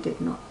 you did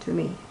it not to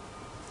me.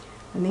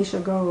 And they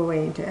shall go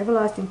away into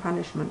everlasting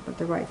punishment, but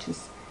the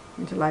righteous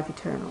into life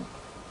eternal.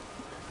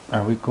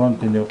 And we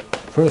continue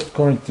 1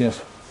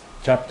 Corinthians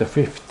chapter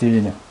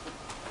 15,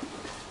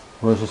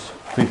 verses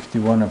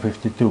 51 and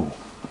 52.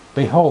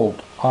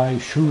 Behold, I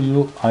show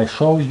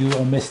you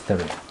a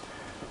mystery.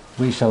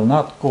 We shall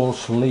not all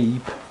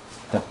sleep,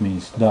 that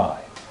means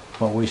die,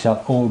 but we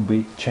shall all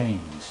be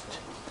changed.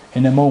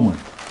 In a moment,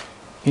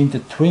 in the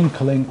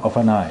twinkling of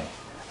an eye,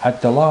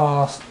 at the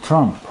last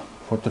trump,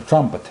 for the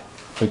trumpet,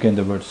 again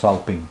the word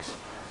salpings,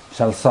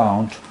 shall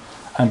sound,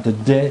 and the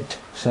dead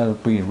shall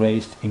be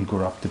raised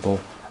incorruptible,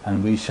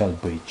 and we shall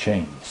be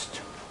changed.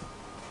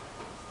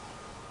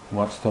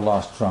 What's the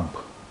last trump?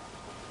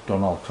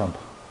 Donald Trump.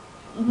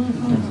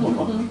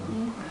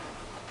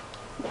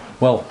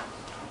 Well,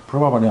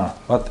 probably not.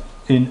 But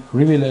in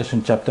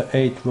Revelation chapter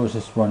 8,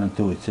 verses 1 and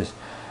 2, it says,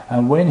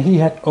 And when he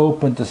had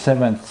opened the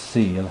seventh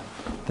seal,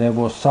 there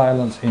was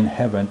silence in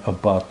heaven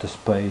about the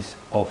space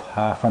of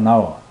half an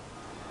hour.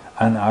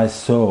 And I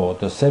saw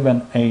the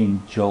 7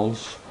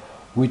 angels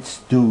which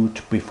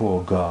stood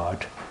before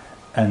God,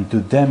 and to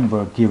them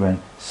were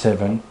given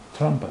 7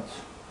 trumpets.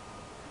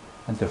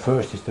 And the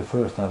first is the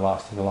first and the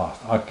last is the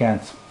last. I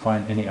can't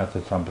find any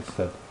other trumpets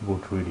that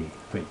would really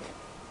fit.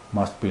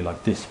 Must be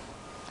like this.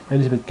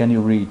 Elizabeth, can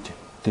you read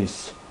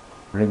this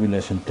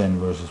Revelation 10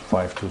 verses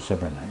 5 to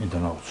 7 in the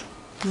notes?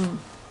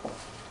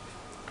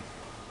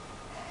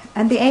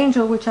 And the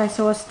angel which I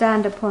saw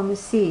stand upon the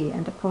sea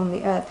and upon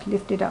the earth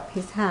lifted up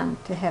his hand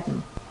to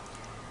heaven,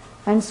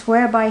 and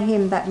sware by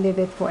him that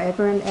liveth for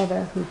ever and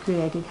ever, who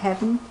created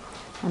heaven,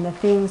 and the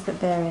things that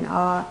therein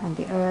are, and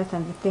the earth,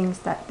 and the things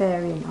that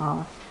therein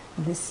are,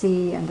 and the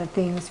sea, and the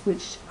things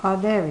which are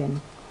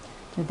therein,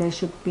 that there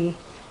should be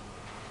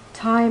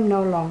time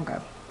no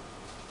longer.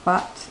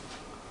 But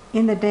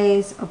in the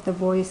days of the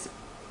voice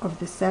of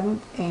the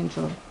 7th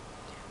angel,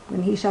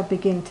 when he shall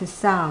begin to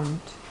sound,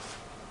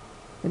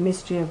 the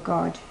mystery of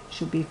God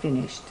should be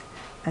finished,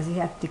 as he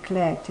hath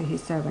declared to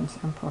his servants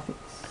and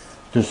prophets.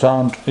 The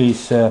sound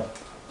is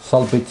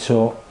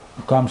salpitzo,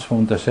 comes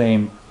from the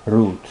same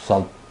root,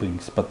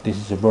 salpings, but this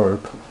is a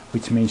verb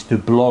which means to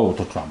blow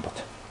the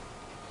trumpet.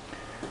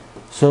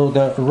 So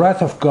the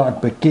wrath of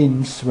God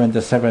begins when the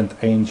 7th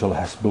angel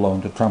has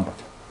blown the trumpet,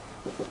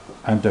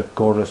 and the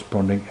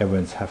corresponding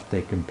events have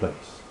taken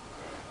place.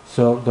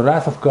 So the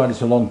wrath of God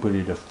is a long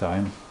period of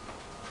time.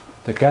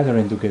 The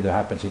gathering together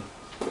happens in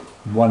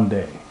one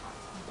day,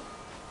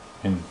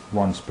 in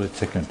one split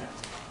second.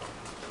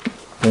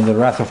 Then the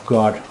wrath of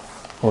God,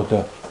 or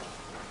the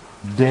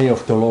day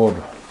of the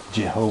Lord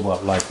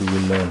Jehovah, like we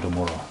will learn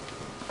tomorrow,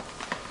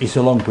 is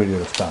a long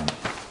period of time.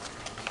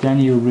 Can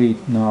you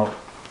read now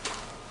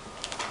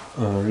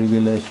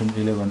Revelation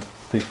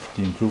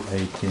 11:15 through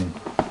 18?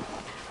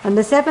 And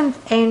the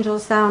 7th angel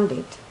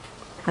sounded,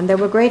 and there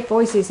were great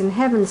voices in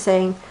heaven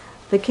saying,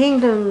 The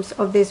kingdoms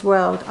of this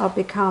world are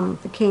become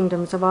the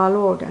kingdoms of our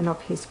Lord and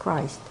of his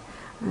Christ,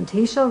 and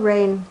he shall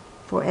reign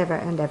for ever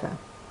and ever.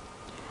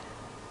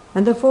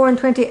 And the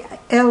 24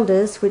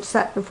 elders which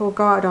sat before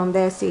God on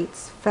their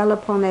seats fell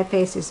upon their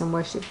faces and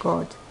worshipped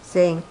God,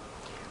 saying,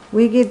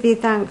 We give thee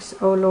thanks,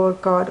 O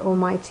Lord God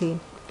Almighty,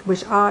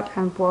 which art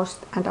and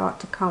wast and art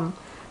to come,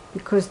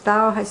 because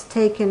thou hast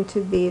taken to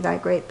thee thy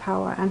great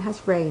power and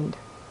hast reigned.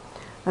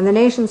 And the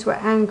nations were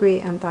angry,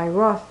 and thy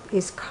wrath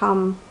is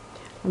come,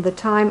 and the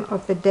time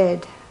of the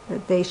dead,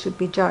 that they should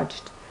be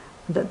judged,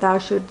 and that thou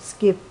shouldst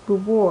give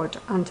reward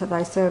unto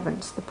thy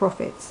servants, the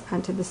prophets,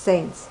 and to the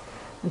saints,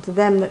 and to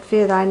them that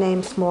fear thy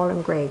name, small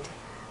and great,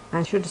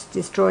 and shouldst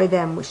destroy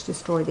them which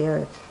destroy the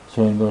earth.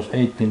 So in verse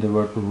 18 the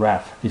word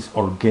wrath is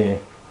orge,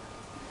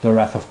 the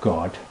wrath of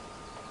God.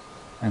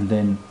 And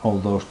then all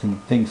those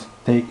things,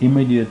 they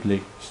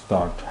immediately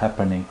start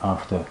happening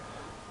after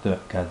the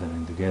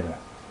gathering together.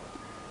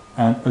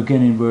 And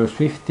again in verse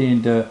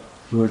 15 the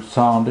word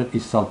sounded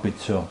is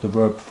salpitzo, the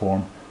verb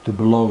form, to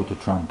blow the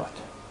trumpet.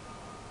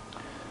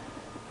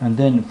 And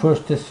then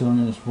 1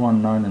 Thessalonians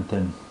 1, 9 and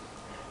 10.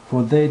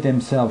 For they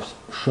themselves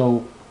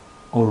show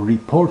or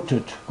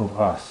reported of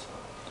us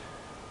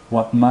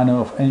what manner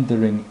of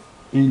entering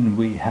in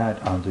we had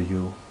unto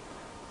you,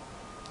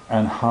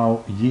 and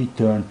how ye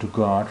turned to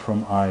God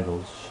from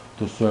idols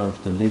to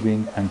serve the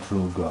living and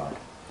true God,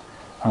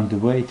 and to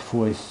wait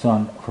for his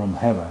Son from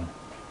heaven,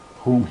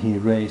 whom he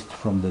raised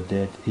from the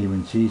dead,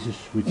 even Jesus,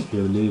 which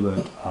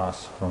delivered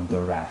us from the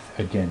wrath.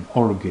 Again,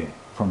 orge,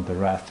 from the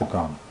wrath to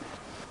come.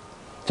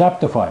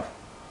 Chapter 5.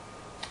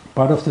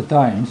 But of the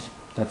times,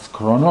 that's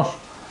chronos,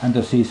 and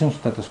the seasons,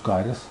 that is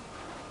kairos,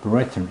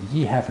 brethren,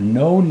 ye have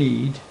no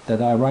need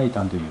that I write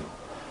unto you,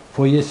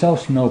 for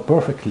yourselves know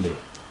perfectly,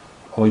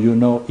 or you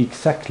know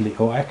exactly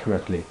or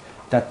accurately,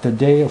 that the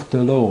day of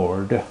the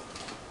Lord,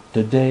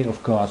 the day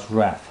of God's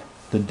wrath,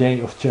 the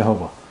day of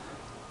Jehovah,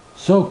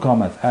 so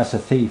cometh as a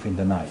thief in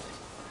the night.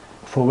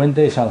 For when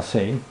they shall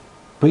say,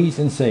 peace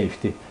and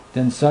safety,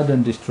 then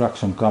sudden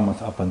destruction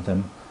cometh upon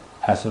them,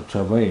 as a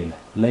travail,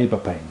 labour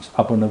pains,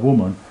 upon a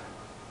woman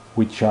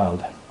with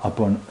child,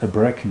 upon a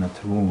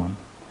pregnant woman,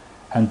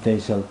 and they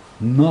shall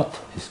not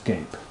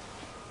escape.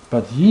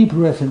 But ye,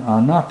 brethren,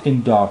 are not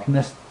in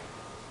darkness,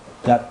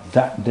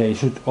 that day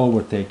should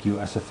overtake you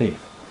as a thief.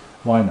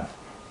 Why not?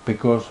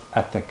 Because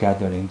at the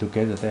gathering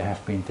together they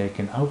have been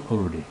taken out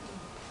already.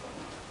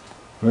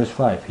 Verse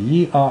 5.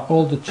 Ye are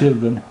all the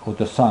children of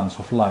the sons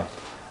of light,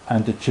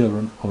 and the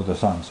children of the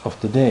sons of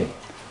the day.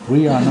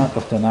 We are not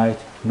of the night,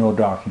 nor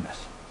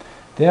darkness.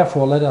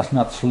 Therefore let us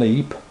not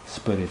sleep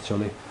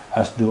spiritually,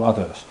 as do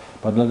others,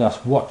 but let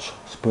us watch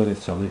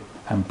spiritually,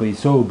 and be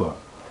sober.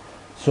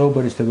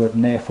 Sober is the word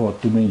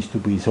nephot, means to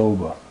be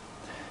sober.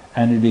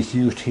 And it is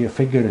used here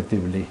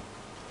figuratively,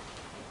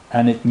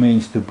 and it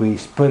means to be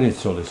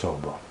spiritually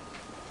sober.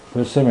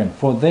 Verse 7.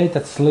 For they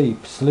that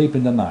sleep, sleep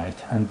in the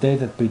night, and they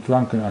that be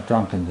drunken are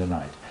drunken in the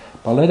night.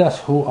 But let us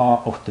who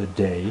are of the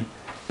day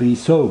be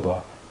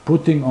sober,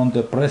 putting on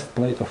the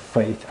breastplate of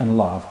faith and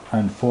love,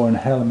 and for an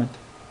helmet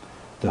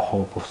the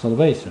hope of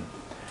salvation.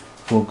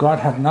 For God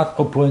hath not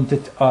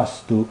appointed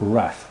us to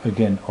wrath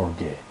again or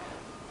gay,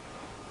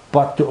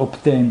 but to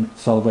obtain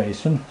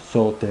salvation,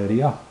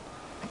 soteria,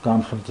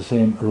 comes from the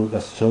same root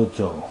as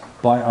sozo,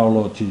 by our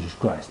Lord Jesus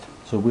Christ.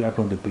 So we are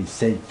going to be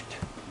saved,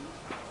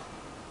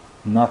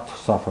 not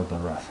suffer the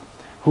wrath.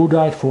 Who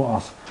died for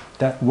us,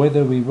 that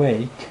whether we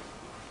wake,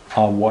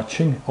 are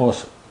watching, or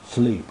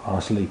sleep,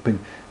 are sleeping,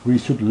 we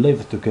should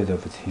live together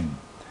with him.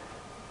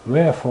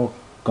 Wherefore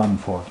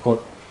comfort,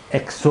 or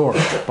exhort,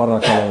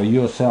 parakalo,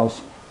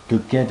 yourselves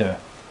together,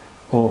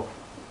 or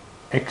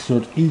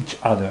exhort each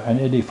other, and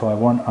edify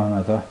one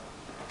another,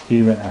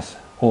 even as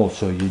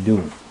also ye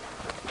do.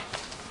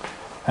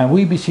 And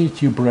we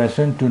beseech you,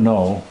 brethren,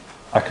 to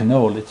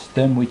acknowledge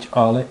them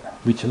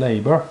which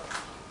labor,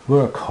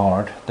 work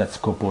hard, that's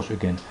skopos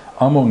again,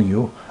 among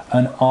you,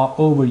 and are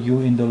over you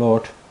in the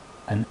Lord,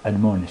 and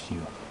admonish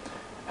you,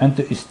 and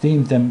to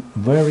esteem them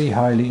very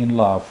highly in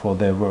love for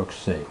their work's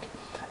sake,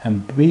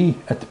 and be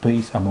at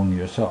peace among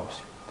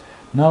yourselves.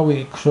 Now we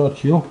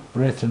exhort you,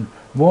 brethren,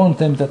 warn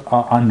them that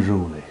are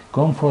unruly,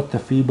 comfort the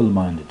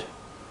feeble-minded,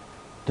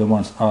 the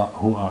ones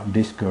who are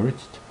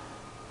discouraged,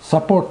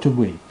 support the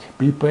weak,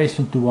 be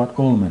patient toward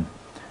all men.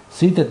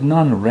 See that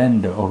none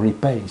render or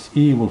repays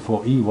evil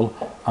for evil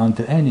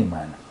unto any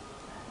man,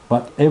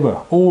 but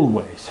ever,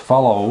 always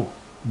follow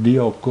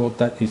dioko,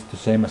 that is the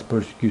same as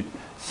persecute.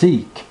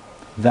 Seek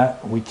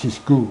that which is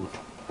good,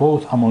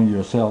 both among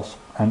yourselves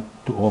and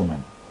to all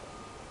men.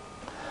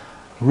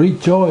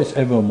 Rejoice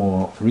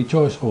evermore,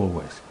 rejoice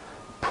always.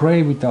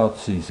 Pray without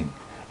ceasing.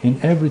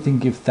 In everything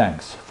give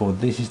thanks, for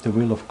this is the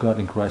will of God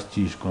in Christ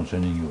Jesus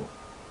concerning you.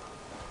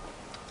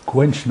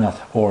 Quench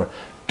not, or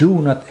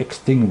do not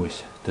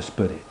extinguish the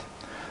Spirit.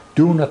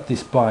 Do not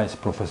despise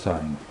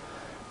prophesying.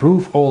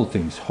 Prove all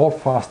things,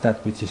 hold fast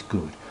that which is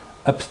good.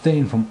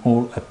 Abstain from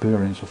all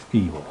appearance of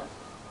evil.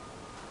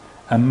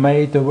 And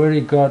may the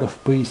very God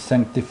of peace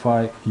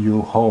sanctify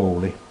you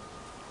wholly.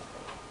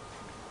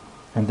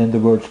 And then the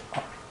words,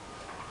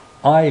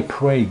 I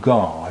pray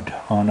God,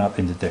 are not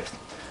in the text.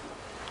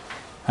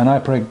 And I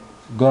pray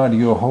God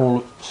your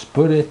whole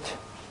spirit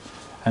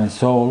and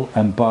soul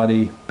and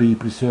body be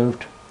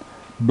preserved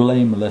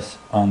blameless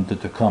unto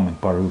the coming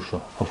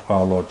parusha of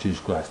our Lord Jesus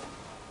Christ.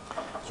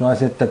 So I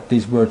said that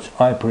these words,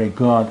 I pray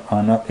God,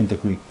 are not in the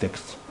Greek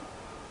text.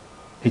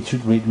 It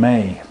should read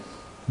may.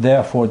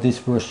 Therefore this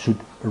verse should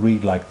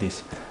read like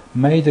this.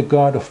 May the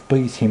God of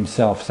peace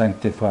himself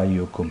sanctify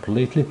you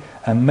completely,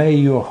 and may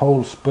your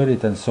whole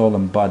spirit and soul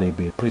and body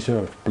be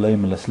preserved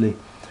blamelessly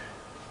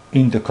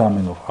in the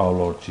coming of our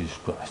Lord Jesus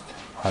Christ.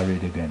 I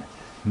read again.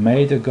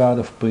 May the God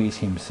of peace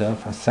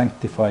himself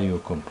sanctify you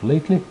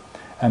completely,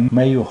 and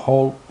may your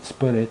whole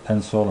spirit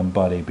and soul and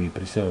body be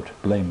preserved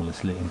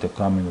blamelessly in the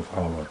coming of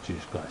our Lord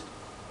Jesus Christ.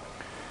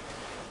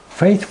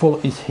 Faithful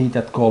is he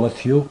that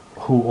calleth you,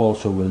 who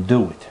also will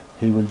do it.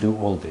 He will do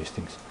all these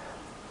things.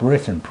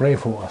 Brethren, pray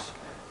for us.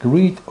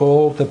 Greet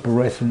all the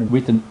brethren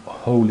with an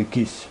holy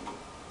kiss.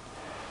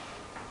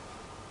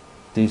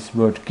 This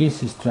word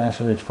kiss is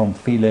translated from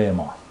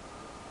philema.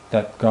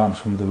 That comes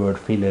from the word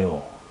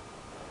phileo.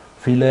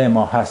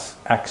 Philema has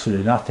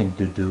actually nothing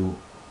to do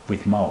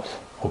with mouth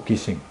or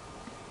kissing.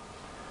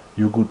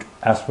 You could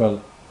as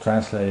well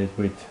translate it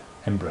with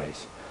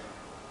embrace.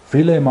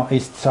 Philema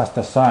is just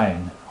a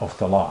sign of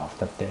the love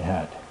that they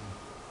had.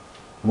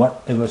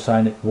 Whatever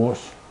sign it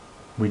was,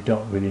 we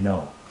don't really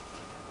know.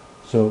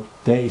 So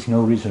there is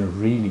no reason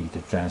really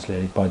to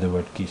translate it by the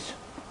word kiss.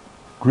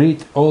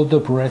 Greet all the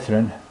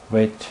brethren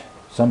with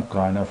some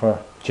kind of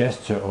a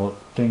gesture or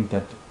thing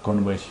that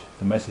conveys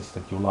the message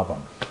that you love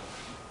them.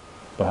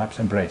 Perhaps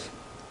embrace,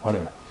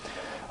 whatever.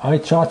 I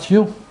charge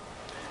you,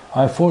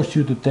 I force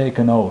you to take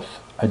an oath,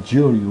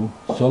 adjure you,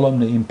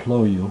 solemnly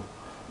implore you,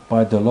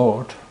 by the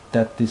Lord,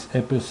 that this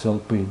epistle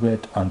be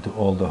read unto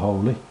all the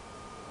holy.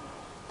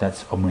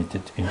 That's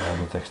omitted in all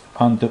the text.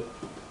 Unto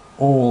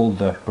all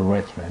the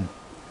brethren,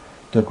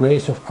 The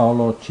grace of our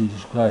Lord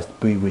Jesus Christ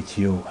be with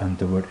you, and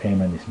the word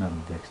amen is not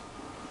in the text.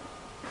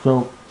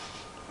 So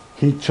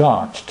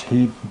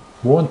he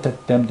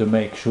wanted them to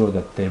make sure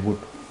that they would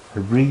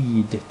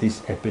read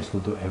this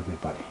epistle to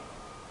everybody.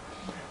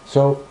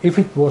 So if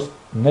it was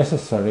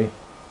necessary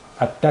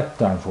at that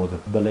time for the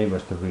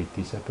believers to read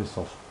these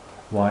epistles,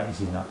 why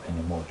is it not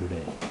anymore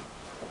today?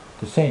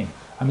 The same.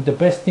 I mean, the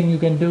best thing you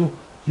can do,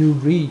 you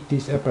read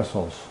these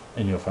epistles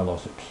in your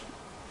fellowships.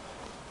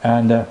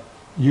 And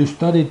you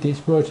study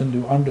these words and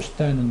you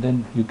understand, and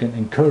then you can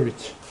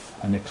encourage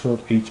and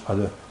exhort each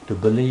other to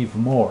believe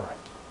more.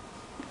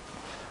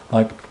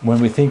 Like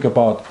when we think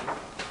about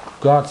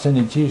God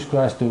sending Jesus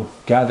Christ to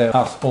gather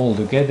us all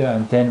together,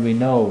 and then we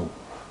know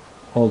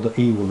all the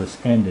evil is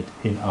ended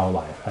in our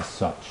life as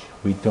such.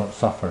 We don't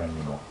suffer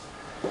anymore.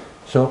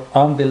 So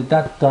until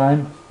that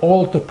time,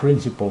 all the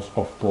principles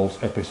of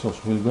Paul's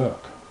epistles will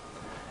work.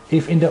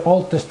 If in the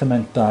Old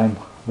Testament time,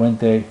 when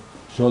they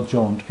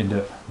sojourned in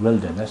the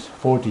wilderness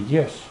 40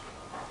 years,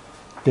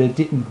 they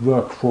didn't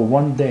work for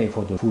one day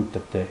for the food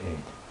that they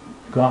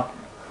ate. God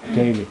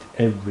gave it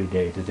every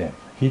day to them.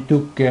 He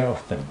took care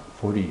of them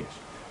 40 years.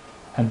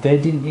 And they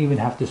didn't even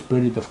have the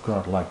Spirit of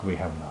God like we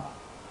have now.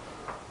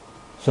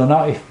 So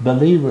now if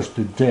believers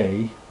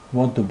today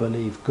want to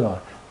believe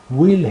God,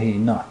 will He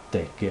not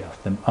take care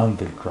of them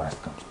until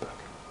Christ comes back?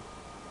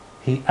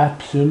 He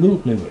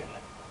absolutely will.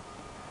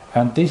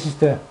 And this is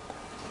the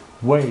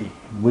way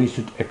we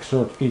should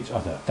exhort each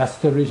other. That's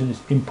the reason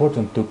it's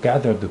important to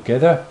gather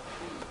together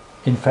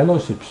in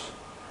fellowships,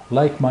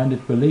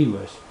 like-minded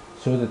believers,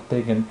 so that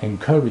they can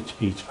encourage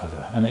each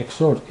other and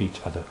exhort each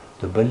other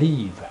to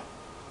believe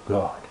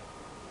God.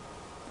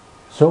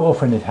 So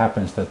often it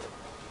happens that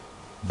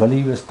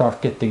believers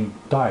start getting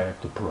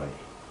tired to pray,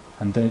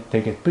 and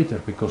they get bitter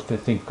because they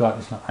think God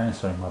is not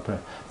answering my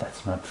prayer.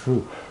 That's not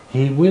true.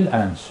 He will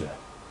answer,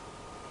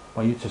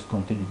 but you just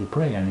continue to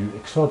pray and you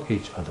exhort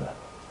each other.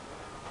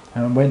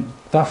 And when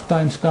tough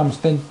times comes,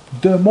 then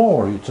the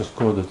more you just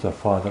go to the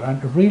Father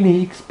and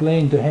really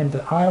explain to Him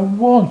that I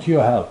want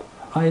your help.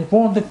 I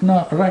want it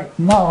now, right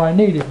now, I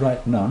need it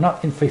right now,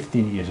 not in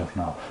 15 years of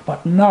now,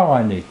 but now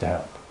I need the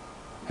help.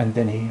 And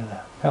then He'll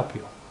help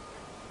you.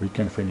 We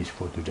can finish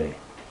for today.